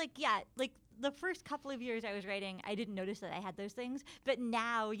I feel like like the first couple of years I was writing, I didn't notice that I had those things, but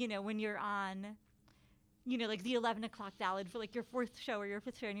now when you're on you know, like the 11 o'clock ballad for like your fourth show or your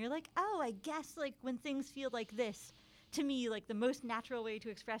fifth show, and you're like, oh, I guess like when things feel like this, to me, like the most natural way to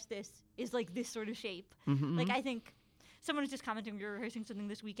express this is like this sort of shape. Mm-hmm. Like I think someone was just commenting, we were rehearsing something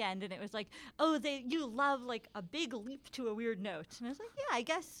this weekend, and it was like, oh, you love like a big leap to a weird note. And I was like, yeah, I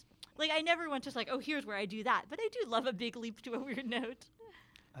guess. Like I never went just like, oh, here's where I do that, but I do love a big leap to a weird note.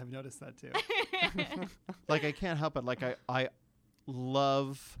 I've noticed that too. Like I can't help it. Like I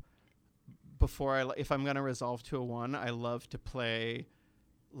love if I'm gonna resolve to a 1, I love to play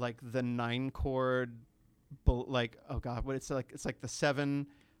like the 9 chord, like oh god, what it's like the 7.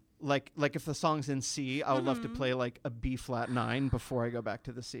 Like if the song's in C, I would love to play like a B flat 9 before I go back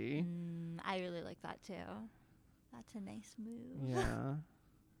to the C. I really like that too. That's a nice move. Yeah,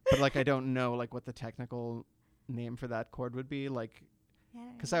 but like I don't know like what the technical name for that chord would be. Like,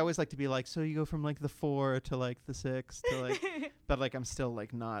 because I always like to be like, so you go from like the 4 to like the 6 to like, but like I'm still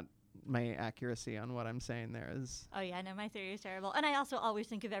like not. My accuracy on what I'm saying there is. Oh yeah, no, my theory is terrible, and I also always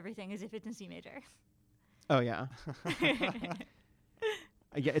think of everything as if it's in C major. Oh yeah.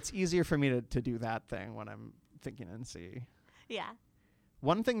 Yeah, it's easier for me to do that thing when I'm thinking in C. Yeah.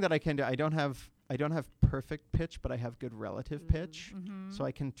 One thing that I can do, I don't have perfect pitch, but I have good relative pitch, so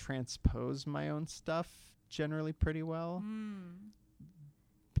I can transpose my own stuff generally pretty well.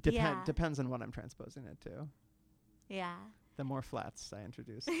 Depends on what I'm transposing it to. Yeah. The more flats I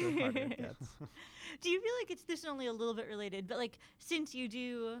introduce, the harder it gets. Do you feel like this is only a little bit related, but like since you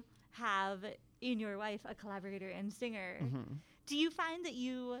do have in your wife a collaborator and singer, do you find that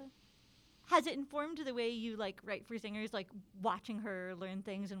has it informed the way you like write for singers, like watching her learn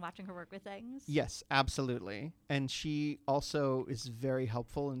things and watching her work with things? Yes, absolutely. And she also is very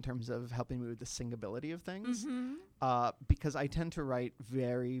helpful in terms of helping me with the singability of things, because I tend to write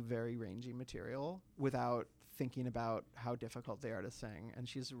very, very rangy material without thinking about how difficult they are to sing, and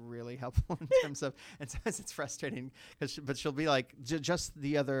she's really helpful in terms of, and sometimes it's frustrating but she'll be like, just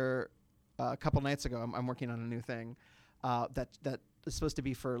the other couple nights ago, I'm working on a new thing that is supposed to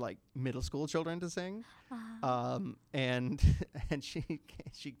be for like middle school children to sing, and I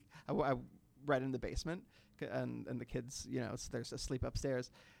right in the basement, and the kids, you know, there's asleep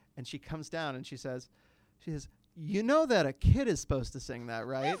upstairs, and she comes down and she says, you know that a kid is supposed to sing that,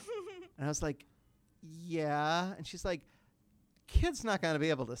 right? And I was like, yeah. And she's like, kid's not going to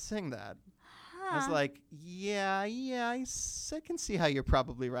be able to sing that. I was like, yeah, I can see how you're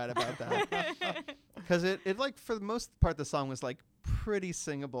probably right about that. Because it like for the most part the song was like pretty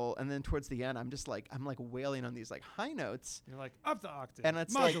singable, and then towards the end I'm like wailing on these like high notes. You're like up the octave, and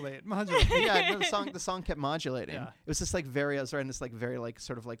it's modulate. Yeah, the song kept modulating. Yeah. It was just like I was writing this like very like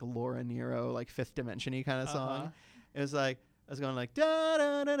sort of like Laura Nero like fifth dimension-y kind of song. It was like I was going like da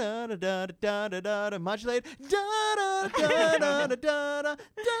da da da da da da da da modulate da da da da da da da.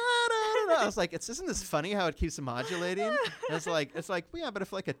 I was like, isn't this funny how it keeps modulating? And it's like well, yeah, but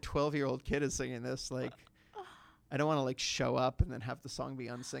if like a 12-year-old kid is singing this, like I don't want to like show up and then have the song be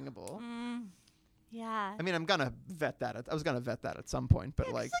unsingable. Yeah. I mean, I'm gonna vet that. I was gonna vet that at some point, but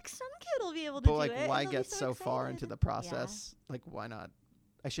like some kid will be able to do it. But like, why get so excited. far into the process? Yeah. Like, why not?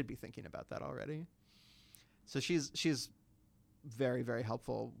 I should be thinking about that already. So she's very, very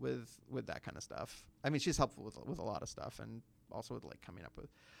helpful with that kind of stuff. I mean, she's helpful with a lot of stuff, and also with like coming up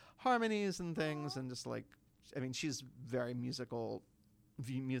with harmonies and things, and just like, I mean, she's very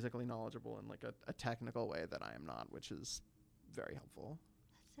musically knowledgeable in like a technical way that I am not, which is very helpful.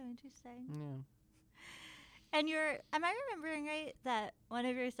 That's so interesting. Yeah. And am I remembering right that one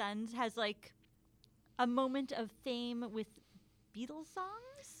of your sons has like a moment of fame with Beatles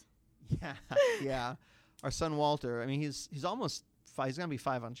songs? Yeah, yeah. Our son Walter, I mean, he's almost 5. He's gonna be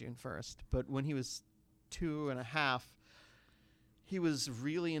 5 on June 1st. But when he was 2.5, he was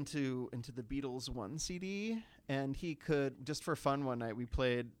really into the Beatles 1 CD, and he could, just for fun one night, we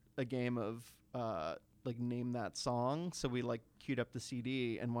played a game of like name that song. So we like queued up the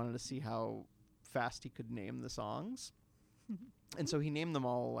CD and wanted to see how fast he could name the songs. And so he named them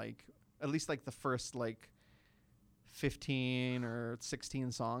all, like at least like the first like 15 or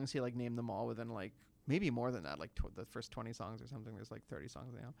 16 songs. He like named them all within like maybe more than that, like the first 20 songs or something. There's like 30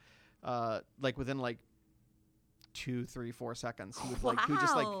 songs now. Like within like 2, 3, 4 seconds, he would like he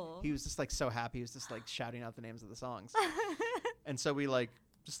was just like so happy. He was just like shouting out the names of the songs. And so we like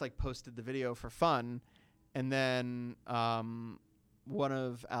just like posted the video for fun, and then one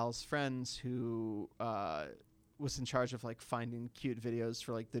of Al's friends who was in charge of like finding cute videos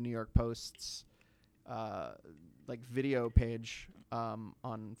for like the New York Post's like video page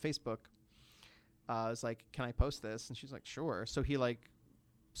on Facebook was like, can I post this? And she's like, sure. So he like,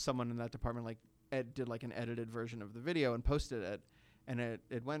 someone in that department like did like an edited version of the video and posted it, and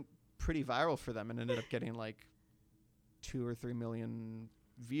it went pretty viral for them and ended up getting like 2 or 3 million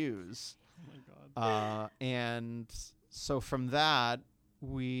views. Oh my God. And so from that,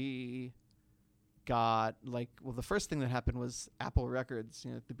 we got like, well, the first thing that happened was Apple Records,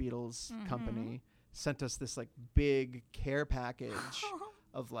 the Beatles company, sent us this like big care package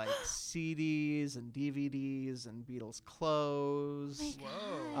of like CDs and DVDs and Beatles clothes.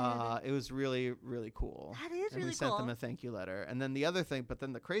 Whoa. It was really, really cool. That is and really we sent cool. them a thank you letter. And then the other thing, but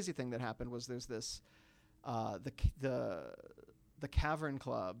then the crazy thing that happened was there's this, the Cavern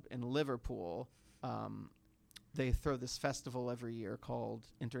Club in Liverpool, they throw this festival every year called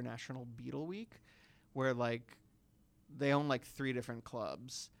International Beatle Week, where like they own like 3 different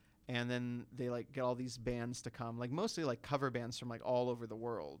clubs, and then they like get all these bands to come, like mostly like cover bands from like all over the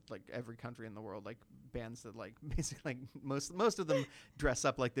world, like every country in the world, like bands that like basically like most of them dress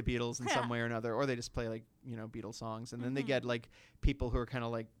up like the Beatles in some way or another, or they just play like Beatles songs, and then they get like people who are kind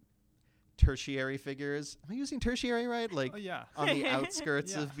of like tertiary figures. Am I using tertiary right? Like on the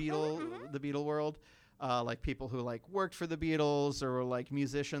outskirts of the Beatle world. Like people who like worked for the Beatles, or were like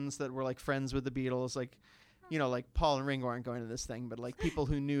musicians that were like friends with the Beatles, like like Paul and Ringo aren't going to this thing, but like people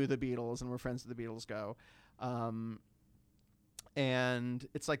who knew the Beatles and were friends with the Beatles go. And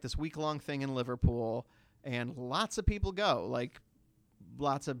it's like this week-long thing in Liverpool, and lots of people go, like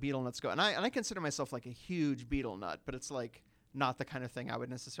lots of Beatle nuts go. And I consider myself like a huge Beatle nut, but it's like not the kind of thing I would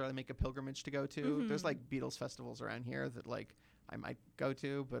necessarily make a pilgrimage to go to. There's like Beatles festivals around here that like I might go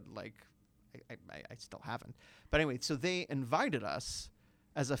to, but like I still haven't. But anyway, so they invited us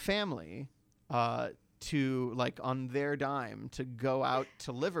as a family to like on their dime to go out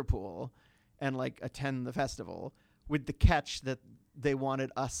to Liverpool and like attend the festival, with the catch that they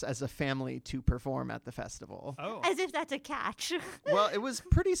wanted us as a family to perform at the festival. Oh. As if that's a catch. Well, it was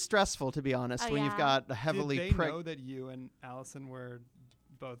pretty stressful, to be honest, when you've got a heavily... Did they know that you and Allison were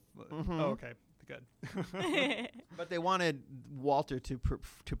both... Oh, okay. Good. But they wanted Walter to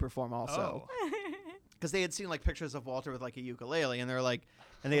perform also. Because they had seen like pictures of Walter with like a ukulele, and they're like...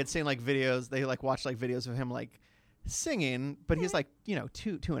 And they had seen like videos... They like watched like videos of him like singing, but he's like,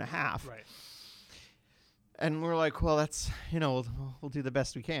 2.5. Right. And we're like, well, that's, we'll do the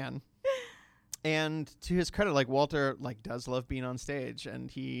best we can. And to his credit, like Walter like does love being on stage,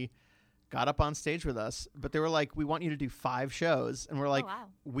 and he got up on stage with us, but they were like, we want you to do 5 shows. And we're like,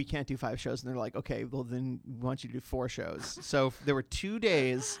 we can't do 5 shows. And they're like, okay, well then we want you to do 4 shows. So there were 2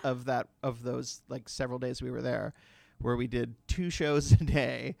 days of those like several days we were there where we did 2 shows a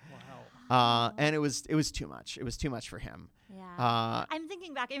day. Wow. And it was too much. It was too much for him. Yeah. I'm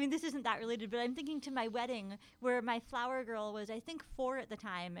thinking back. I mean, this isn't that related, but I'm thinking to my wedding where my flower girl was, I think, 4 at the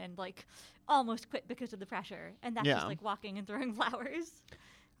time, and like almost quit because of the pressure. And that's just like walking and throwing flowers.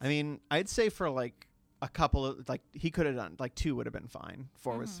 I mean, I'd say for like a couple of like he could have done like 2 would have been fine.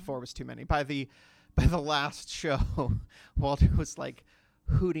 4 was too many. By the last show, Walter was like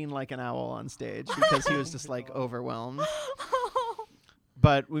hooting like an owl on stage because he was just like overwhelmed.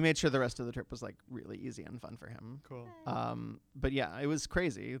 But we made sure the rest of the trip was like really easy and fun for him. Cool. But yeah, it was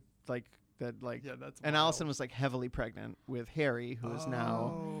crazy. Like that. Like, that's and wild. Allison was like heavily pregnant with Harry, who is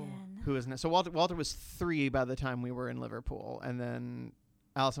now, Man. So Walter was 3 by the time we were in Liverpool, and then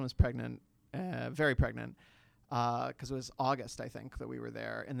Allison was pregnant, very pregnant, because it was August, I think, that we were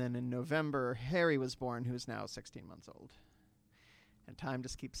there, and then in November Harry was born, who's now 16 months old, and time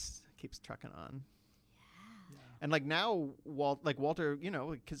just keeps trucking on. And like now, Walter,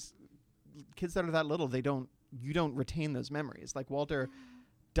 because kids that are that little, you don't retain those memories. Like Walter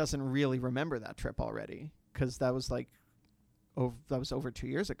doesn't really remember that trip already, because that was like, that was over 2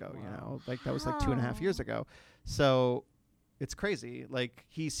 years ago. Like that was like 2.5 years ago. So it's crazy. Like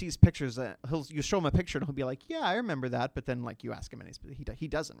he sees pictures that you show him a picture and he'll be like, yeah, I remember that. But then like you ask him and he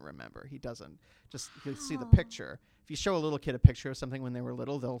doesn't remember. He doesn't. Just he'll see the picture. If you show a little kid a picture of something when they were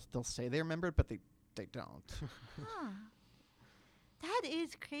little, they'll say they remember it, but they don't. That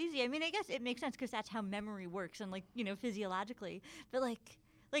is crazy. I mean, I guess it makes sense because that's how memory works, and like physiologically. But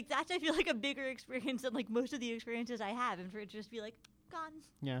like that's, I feel like, a bigger experience than like most of the experiences I have, and for it to just be like gone.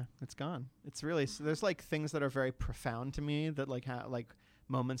 Yeah, it's gone. It's really there's like things that are very profound to me that like like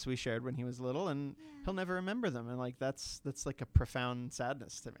moments we shared when he was little, and he'll never remember them, and like that's like a profound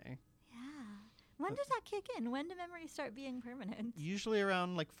sadness to me. When does that kick in? When do memories start being permanent? Usually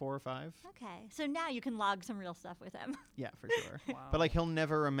around like 4 or 5. Okay. So now you can log some real stuff with him. Yeah, for sure. Wow. But like he'll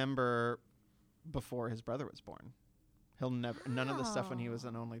never remember before his brother was born. He'll never, none of the stuff when he was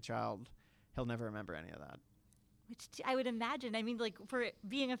an only child, he'll never remember any of that. Which I would imagine, I mean, like for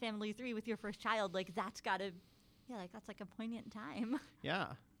being a family 3 with your first child, like that's gotta, that's like a poignant time. Yeah.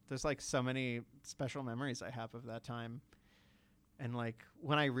 There's like so many special memories I have of that time. And like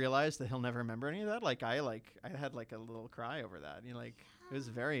when I realized that he'll never remember any of that, I had like a little cry over that. Like it was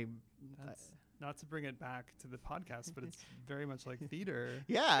very. Not to bring it back to the podcast, but it's very much like theater.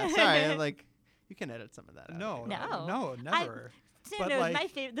 Yeah, sorry. Like you can edit some of that out. No, never. Sam knows my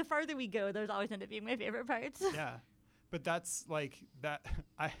favorite. The farther we go, those always end up being my favorite parts. Yeah, but that's like that.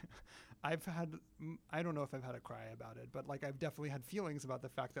 I've had. I don't know if I've had a cry about it, but like I've definitely had feelings about the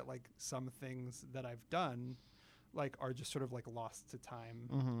fact that like some things that I've done, like are just sort of like lost to time.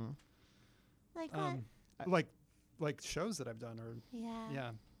 Mm-hmm. Like what? Like shows that I've done or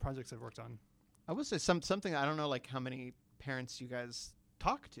projects I've worked on. I would say something. I don't know like how many parents you guys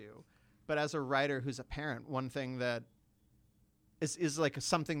talk to, but as a writer who's a parent, one thing that is like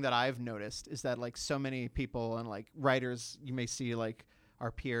something that I've noticed is that like so many people and like writers you may see like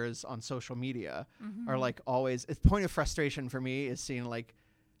our peers on social media are like always. It's point of frustration for me is seeing like,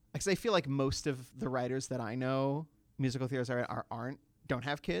 because I feel like most of the writers that I know, musical theaters don't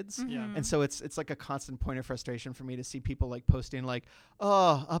have kids. And so it's like a constant point of frustration for me to see people like posting like,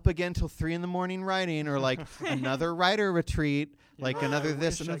 oh, up again till 3 a.m. writing, or like another writer retreat, like another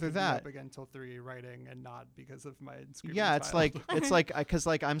this, another that. Up again till 3 writing and not because of my screaming child. Child. it's like because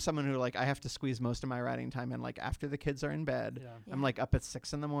like I'm someone who like I have to squeeze most of my writing time in like after the kids are in bed. I'm like up at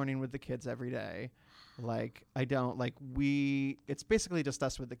 6 a.m. with the kids every day. Like I don't like it's basically just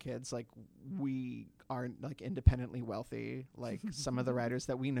us with the kids. Like we aren't like independently wealthy. Like some of the writers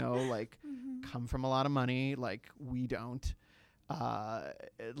that we know like come from a lot of money. Like we don't.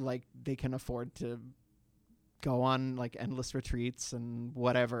 Like they can afford to go on like endless retreats and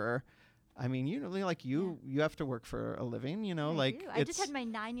whatever. I mean, you have to work for a living, I just had my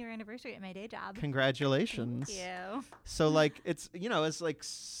 9-year anniversary at my day job. Congratulations. Thank you. So like, it's like,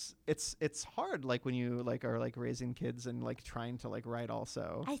 it's hard. Like when you like are like raising kids and like trying to like write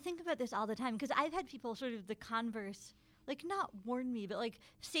also. I think about this all the time because I've had people sort of the converse, like not warn me, but like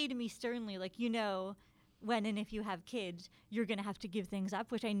say to me sternly, like, when and if you have kids, you're going to have to give things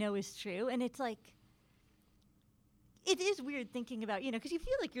up, which I know is true. And it's like, it is weird thinking about, because you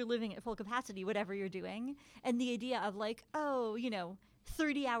feel like you're living at full capacity, whatever you're doing. And the idea of like,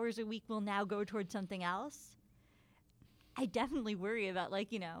 30 hours a week will now go towards something else. I definitely worry about like,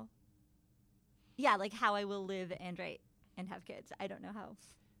 like how I will live and write and have kids. I don't know how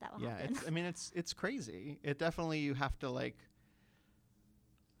that will happen. It's crazy. It definitely, you have to like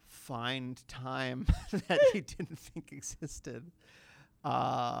find time that you didn't think existed.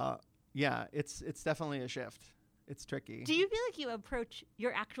 It's definitely a shift. It's tricky. Do you feel like you approach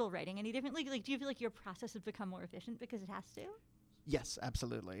your actual writing any differently? Like, do you feel like your process has become more efficient because it has to? Yes,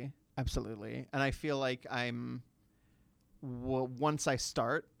 absolutely. Absolutely. And I feel like once I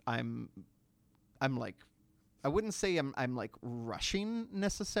start, I'm like, I wouldn't say I'm like rushing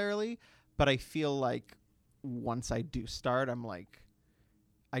necessarily, but I feel like once I do start, I'm like,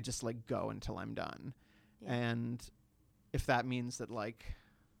 I just like go until I'm done. Yeah. And if that means that like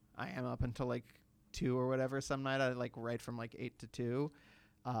I am up until like 2 or whatever some night, I like write from like 8 to 2.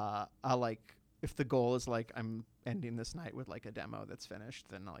 I'll like, if the goal is like I'm ending this night with like a demo that's finished,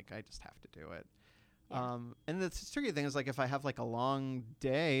 then like I just have to do it. Yeah. And the tricky thing is like if I have like a long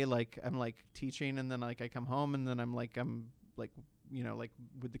day, like I'm like teaching and then like I come home and then I'm like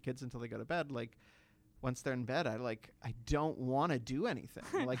with the kids until they go to bed, like once they're in bed, I don't want to do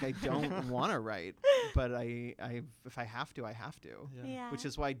anything. Like I don't want to write, but I if I have to, I have to. Yeah. Which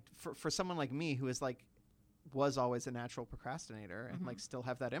is why for someone like me who is like was always a natural procrastinator and like still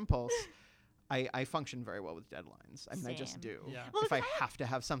have that impulse, I function very well with deadlines. I mean, I just do. Yeah. Well, if I have to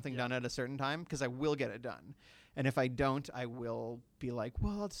have something done at a certain time, because I will get it done. And if I don't, I will be like,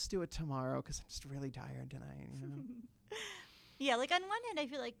 well, I'll just do it tomorrow because I'm just really tired tonight. Yeah, like on one hand, I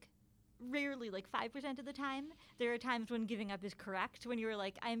feel like rarely, like 5% of the time, there are times when giving up is correct, when you're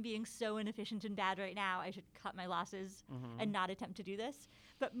like, I'm being so inefficient and bad right now, I should cut my losses and not attempt to do this.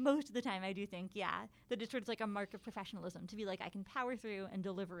 But most of the time I do think, that it's sort of like a mark of professionalism to be like, I can power through and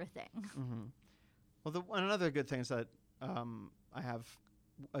deliver a thing. Well, another good thing is that I have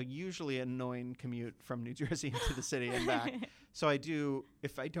a usually annoying commute from New Jersey into the city and back. So I do,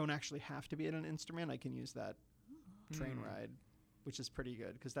 if I don't actually have to be at an instrument, I can use that train ride, which is pretty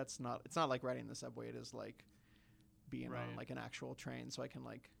good because it's not like riding the subway. It is like being on like an actual train, so I can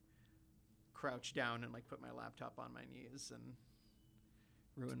like crouch down and like put my laptop on my knees and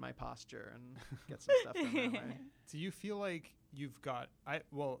ruin my posture and get some stuff done that way. Do you feel like you've got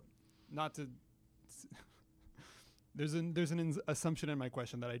there's an assumption in my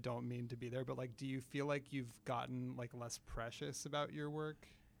question that I don't mean to be there, but like, do you feel like you've gotten like less precious about your work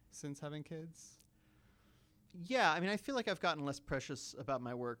since having kids? Yeah, I mean, I feel like I've gotten less precious about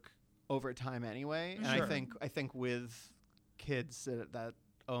my work over time anyway. And Sure. I think with kids that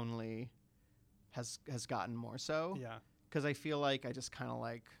only has gotten more so. Yeah. Because I feel like I just kind of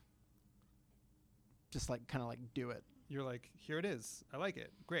like do it. You're like, here it is. I like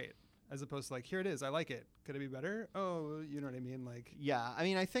it. Great. As opposed to like, here it is. I like it. Could it be better? Oh, you know what I mean? Like, yeah. I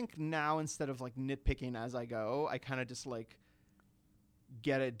mean, I think now instead of like nitpicking as I go, I kind of just like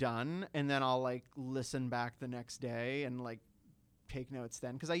get it done, and then I'll like listen back the next day and like take notes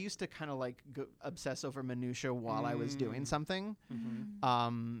then. Because I used to kind of like obsess over minutia while I was doing something.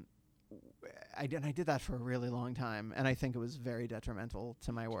 Mm-hmm. I did that for a really long time, and I think it was very detrimental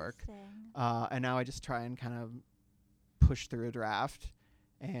to my work. And now I just try and kind of push through a draft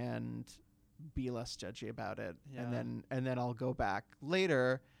and be less judgy about it. Yeah. And then I'll go back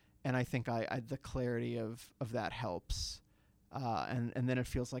later, and I think I the clarity of that helps. And then it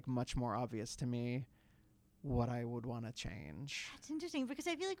feels like much more obvious to me what I would want to change. That's interesting, because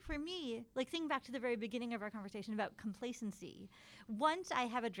I feel like for me, like thinking back to the very beginning of our conversation about complacency, once I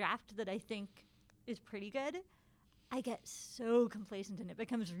have a draft that I think is pretty good, I get so complacent and it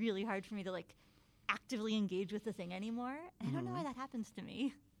becomes really hard for me to like actively engage with the thing anymore. I don't know why that happens to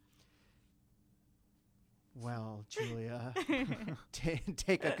me. Well, Julia,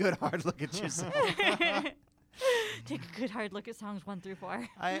 take a good hard look at yourself. Take a good hard look at songs 1 through 4.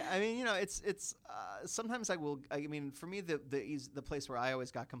 I mean, you know, it's sometimes I mean, for me, the place where I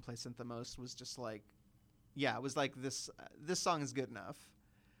always got complacent the most was just like, yeah, it was like this song is good enough.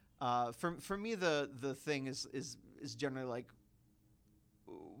 For me, the thing is generally like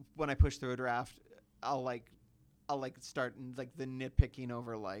when I push through a draft, I'll start like the nitpicking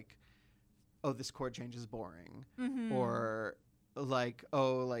over like, oh, this chord change is boring, or like,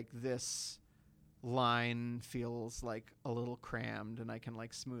 oh, like this line feels like a little crammed and I can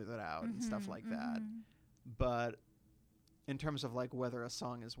like smooth it out and stuff like that. But in terms of like whether a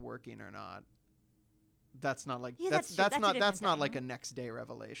song is working or not, that's not like that's not like a next day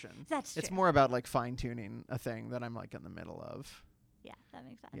revelation. That's it's true. more about like fine tuning a thing that I'm like in the middle of. Yeah, that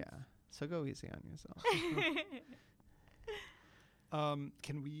makes sense. Yeah. So go easy on yourself.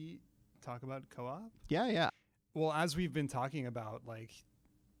 Can we talk about co-op? Yeah. Well, as we've been talking about like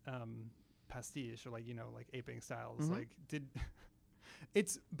pastiche or like, you know, like aping styles, like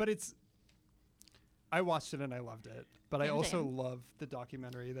I watched it and I loved it, but I also love the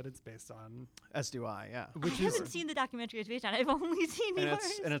documentary that it's based on. As do I, yeah. I haven't seen the documentary it's based on. I've only seen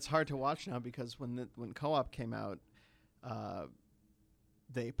yours. And it's hard to watch now because when Co-op came out,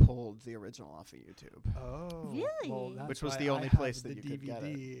 they pulled the original off of YouTube. Oh, really? Well, which was the only place that you could get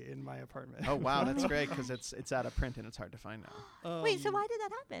it. DVD in my apartment. Oh wow, that's great because it's out of print and it's hard to find now. Wait, so why did that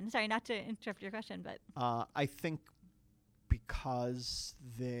happen? Sorry, not to interrupt your question, but I think because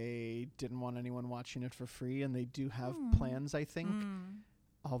they didn't want anyone watching it for free, and they do have plans. I think,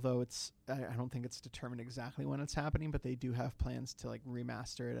 although I don't think it's determined exactly when it's happening, but they do have plans to like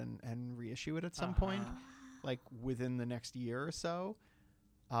remaster it and reissue it at some point, like within the next year or so.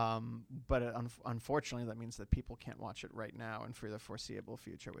 But unfortunately, that means that people can't watch it right now and for the foreseeable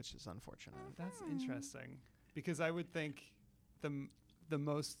future, which is unfortunate. That's interesting, because I would think the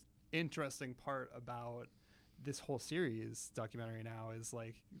most interesting part about this whole series documentary now is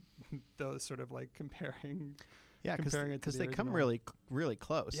like those sort of like comparing. Yeah, because they come really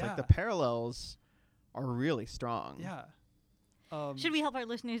close. Yeah. Like the parallels are really strong. Yeah. Should we help our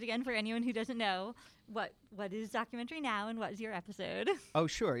listeners again for anyone who doesn't know what is Documentary Now and what is your episode? Oh,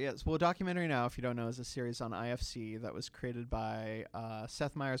 sure. Yes. Well, Documentary Now, if you don't know, is a series on IFC that was created by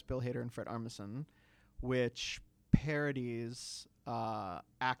Seth Meyers, Bill Hader, and Fred Armisen, which parodies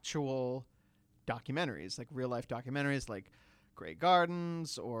actual documentaries, like real life documentaries, like Grey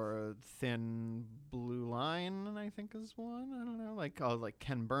Gardens or Thin Blue Line, I think is one. I don't know. Like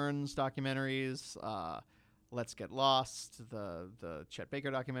Ken Burns documentaries. Let's Get Lost, the Chet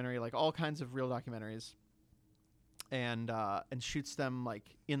Baker documentary, like all kinds of real documentaries, and shoots them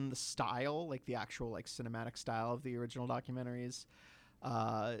like in the style, like the actual like cinematic style of the original documentaries.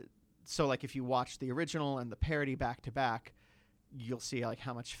 So like if you watch the original and the parody back to back, you'll see like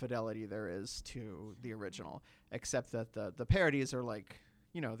how much fidelity there is to the original, except that the parodies are like,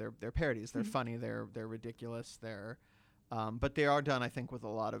 you know, they're parodies. They're funny. They're ridiculous. But they are done, I think, with a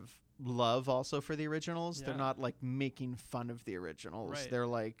lot of love also for the originals. Yeah. They're not like making fun of the originals. Right. They're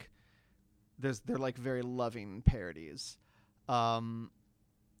like they're like very loving parodies. And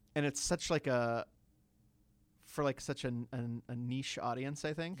it's such like such a niche audience,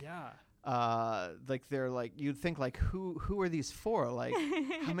 I think. Yeah. Like they're like, you'd think like who are these for? Like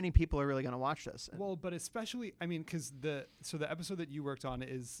how many people are really going to watch this? Well, but especially, I mean, because the episode that you worked on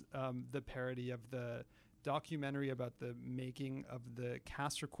is the parody of the documentary about the making of the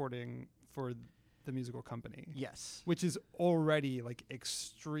cast recording for the musical company. Yes. Which is already like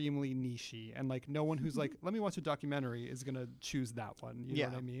extremely niche-y, and like no one who's like, let me watch a documentary is gonna choose that one. You know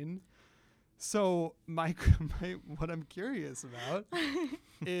what I mean? So my what I'm curious about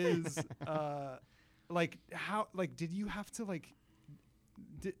is like how like did you have to like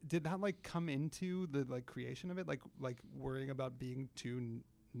did that like come into the like creation of it, like worrying about being too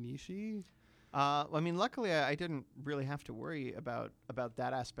niche-y? I mean, luckily, I didn't really have to worry about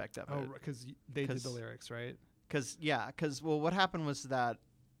that aspect of it. Oh, because they did the lyrics, right? Because what happened was that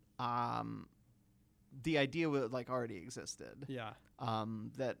the idea like already existed. Yeah.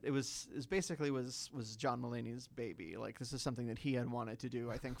 That it was basically was John Mulaney's baby. Like, this is something that he had wanted to do,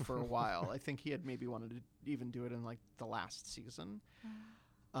 I think, for a while. I think he had maybe wanted to even do it in like the last season.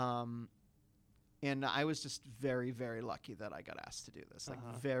 And I was just very, very lucky that I got asked to do this. Like,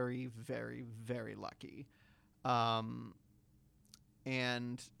 very, very, very lucky. And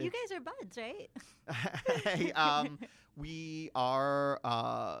you guys are buds, right? We are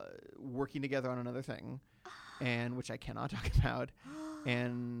working together on another thing, and which I cannot talk about.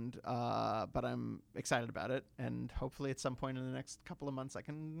 And but I'm excited about it, and hopefully at some point in the next couple of months I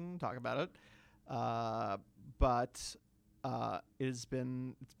can talk about it. But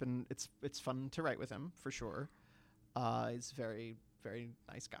it's fun to write with him for sure. He's very, very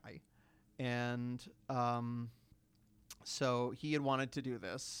nice guy, and so he had wanted to do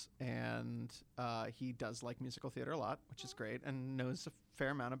this, and he does like musical theater a lot, which is great, and knows a fair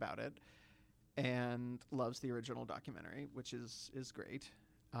amount about it, and loves the original documentary, which is great.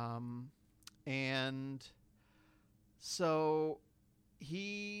 And so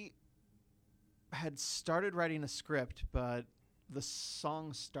he had started writing a script, but the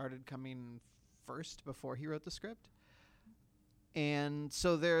song started coming first before he wrote the script. And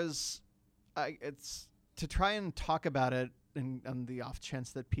so it's to try and talk about it on the off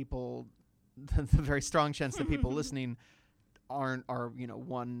chance that people, the very strong chance that people listening are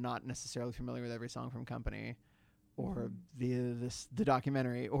one, not necessarily familiar with every song from Company, or the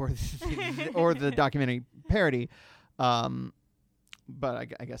documentary, or the documentary parody. But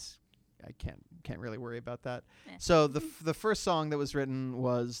I guess I can't really worry about that. Yeah. So the first song that was written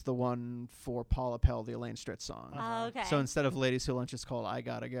was the one for Paul Appel, the Elaine Stritz song. Oh, okay. So instead of Ladies Who Lunch, it's called I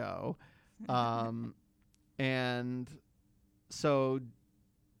Gotta Go. And so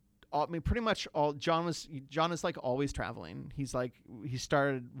pretty much all John is like always traveling. He's like, when we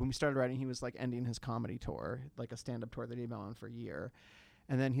started writing, he was like ending his comedy tour, like a stand-up tour that he'd been on for a year.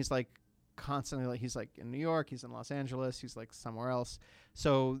 And then he's like constantly, like, he's like in New York, he's in Los Angeles, he's like somewhere else.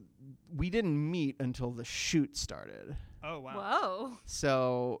 So we didn't meet until the shoot started. Oh, wow. Whoa.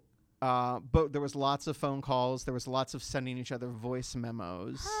 So, but there was lots of phone calls. There was lots of sending each other voice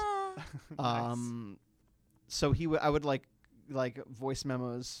memos. Nice. So I would like voice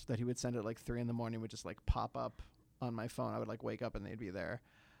memos that he would send at like 3 a.m. would just like pop up on my phone. I would like wake up and they'd be there.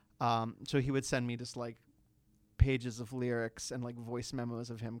 So he would send me just like pages of lyrics and like voice memos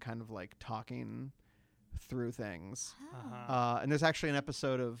of him kind of like talking through things. And there's actually an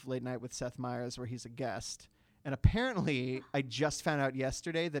episode of Late Night with Seth Meyers where he's a guest. And apparently, I just found out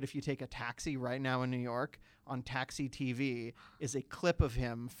yesterday that if you take a taxi right now in New York, on Taxi TV is a clip of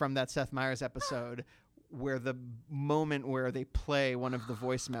him from that Seth Meyers episode where the moment where they play one of the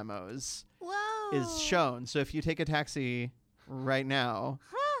voice memos is shown. So if you take a taxi right now,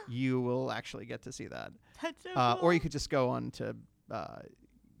 you will actually get to see that. That's so cool. Or you could just go on to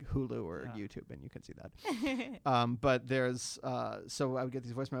Hulu or YouTube and you can see that. But there's so I would get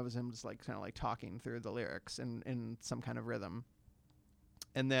these voice memos of him just like kind of like talking through the lyrics in some kind of rhythm.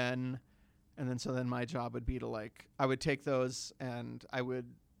 And then my job would be to like, I would take those and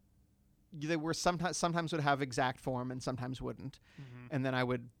they were sometimes would have exact form and sometimes wouldn't. Mm-hmm. And then I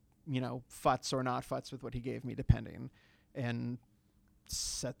would, futz or not futz with what he gave me depending, and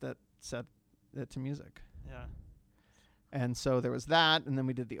set it to music. Yeah. And so there was that, and then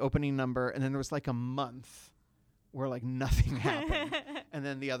we did the opening number, and then there was like a month where like nothing happened. And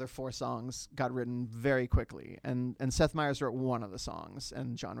then the other 4 songs got written very quickly. And Seth Meyers wrote one of the sonos,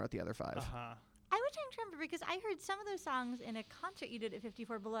 and John wrote the other 5. I was trying to remember because I heard some of those songs in a concert you did at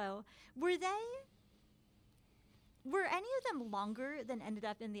 54 Below. Were any of them longer than ended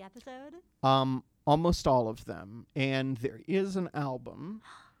up in the episode? Almost all of them. And there is an album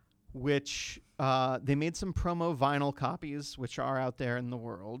which they made some promo vinyl copies, which are out there in the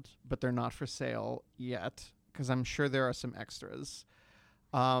world, but they're not for sale yet, because I'm sure there are some extras.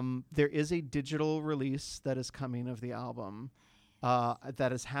 There is a digital release that is coming of the album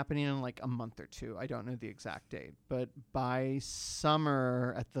that is happening in like a month or 2. I don't know the exact date, but by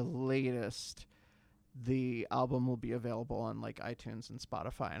summer at the latest, the album will be available on like iTunes and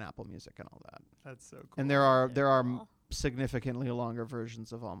Spotify and Apple Music and all that. That's so cool. And there are Cool. significantly longer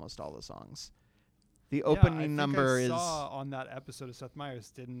versions of almost all the songs. The Yeah, opening I number think I is saw on that episode of Seth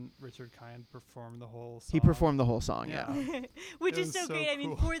Meyers, didn't Richard Kind perform the whole song? he performed the whole song. Yeah. Which It is was so so great. I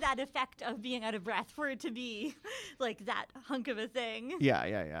mean, cool. for that effect of being out of breath, for it to be like that hunk of a thing.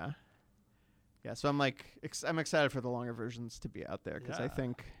 Yeah. So I'm like, I'm excited for the longer versions to be out there because I Yeah.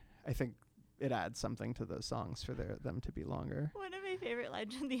 think it adds something to those songs for them to be longer. One of my favorite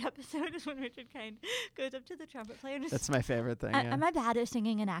lines from the episode is when Richard Kind goes up to the trumpet player and is, That's my favorite thing. Am I bad at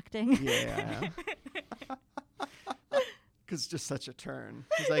singing and acting? Yeah. Because just such a turn.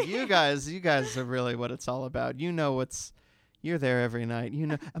 He's like, you guys are really what it's all about. You know you're there every night. You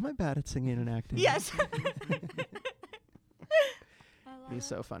know, am I bad at singing and acting? Yes. He's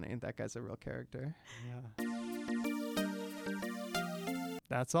so funny. That guy's a real character. Yeah.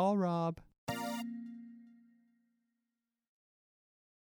 That's all, Rob.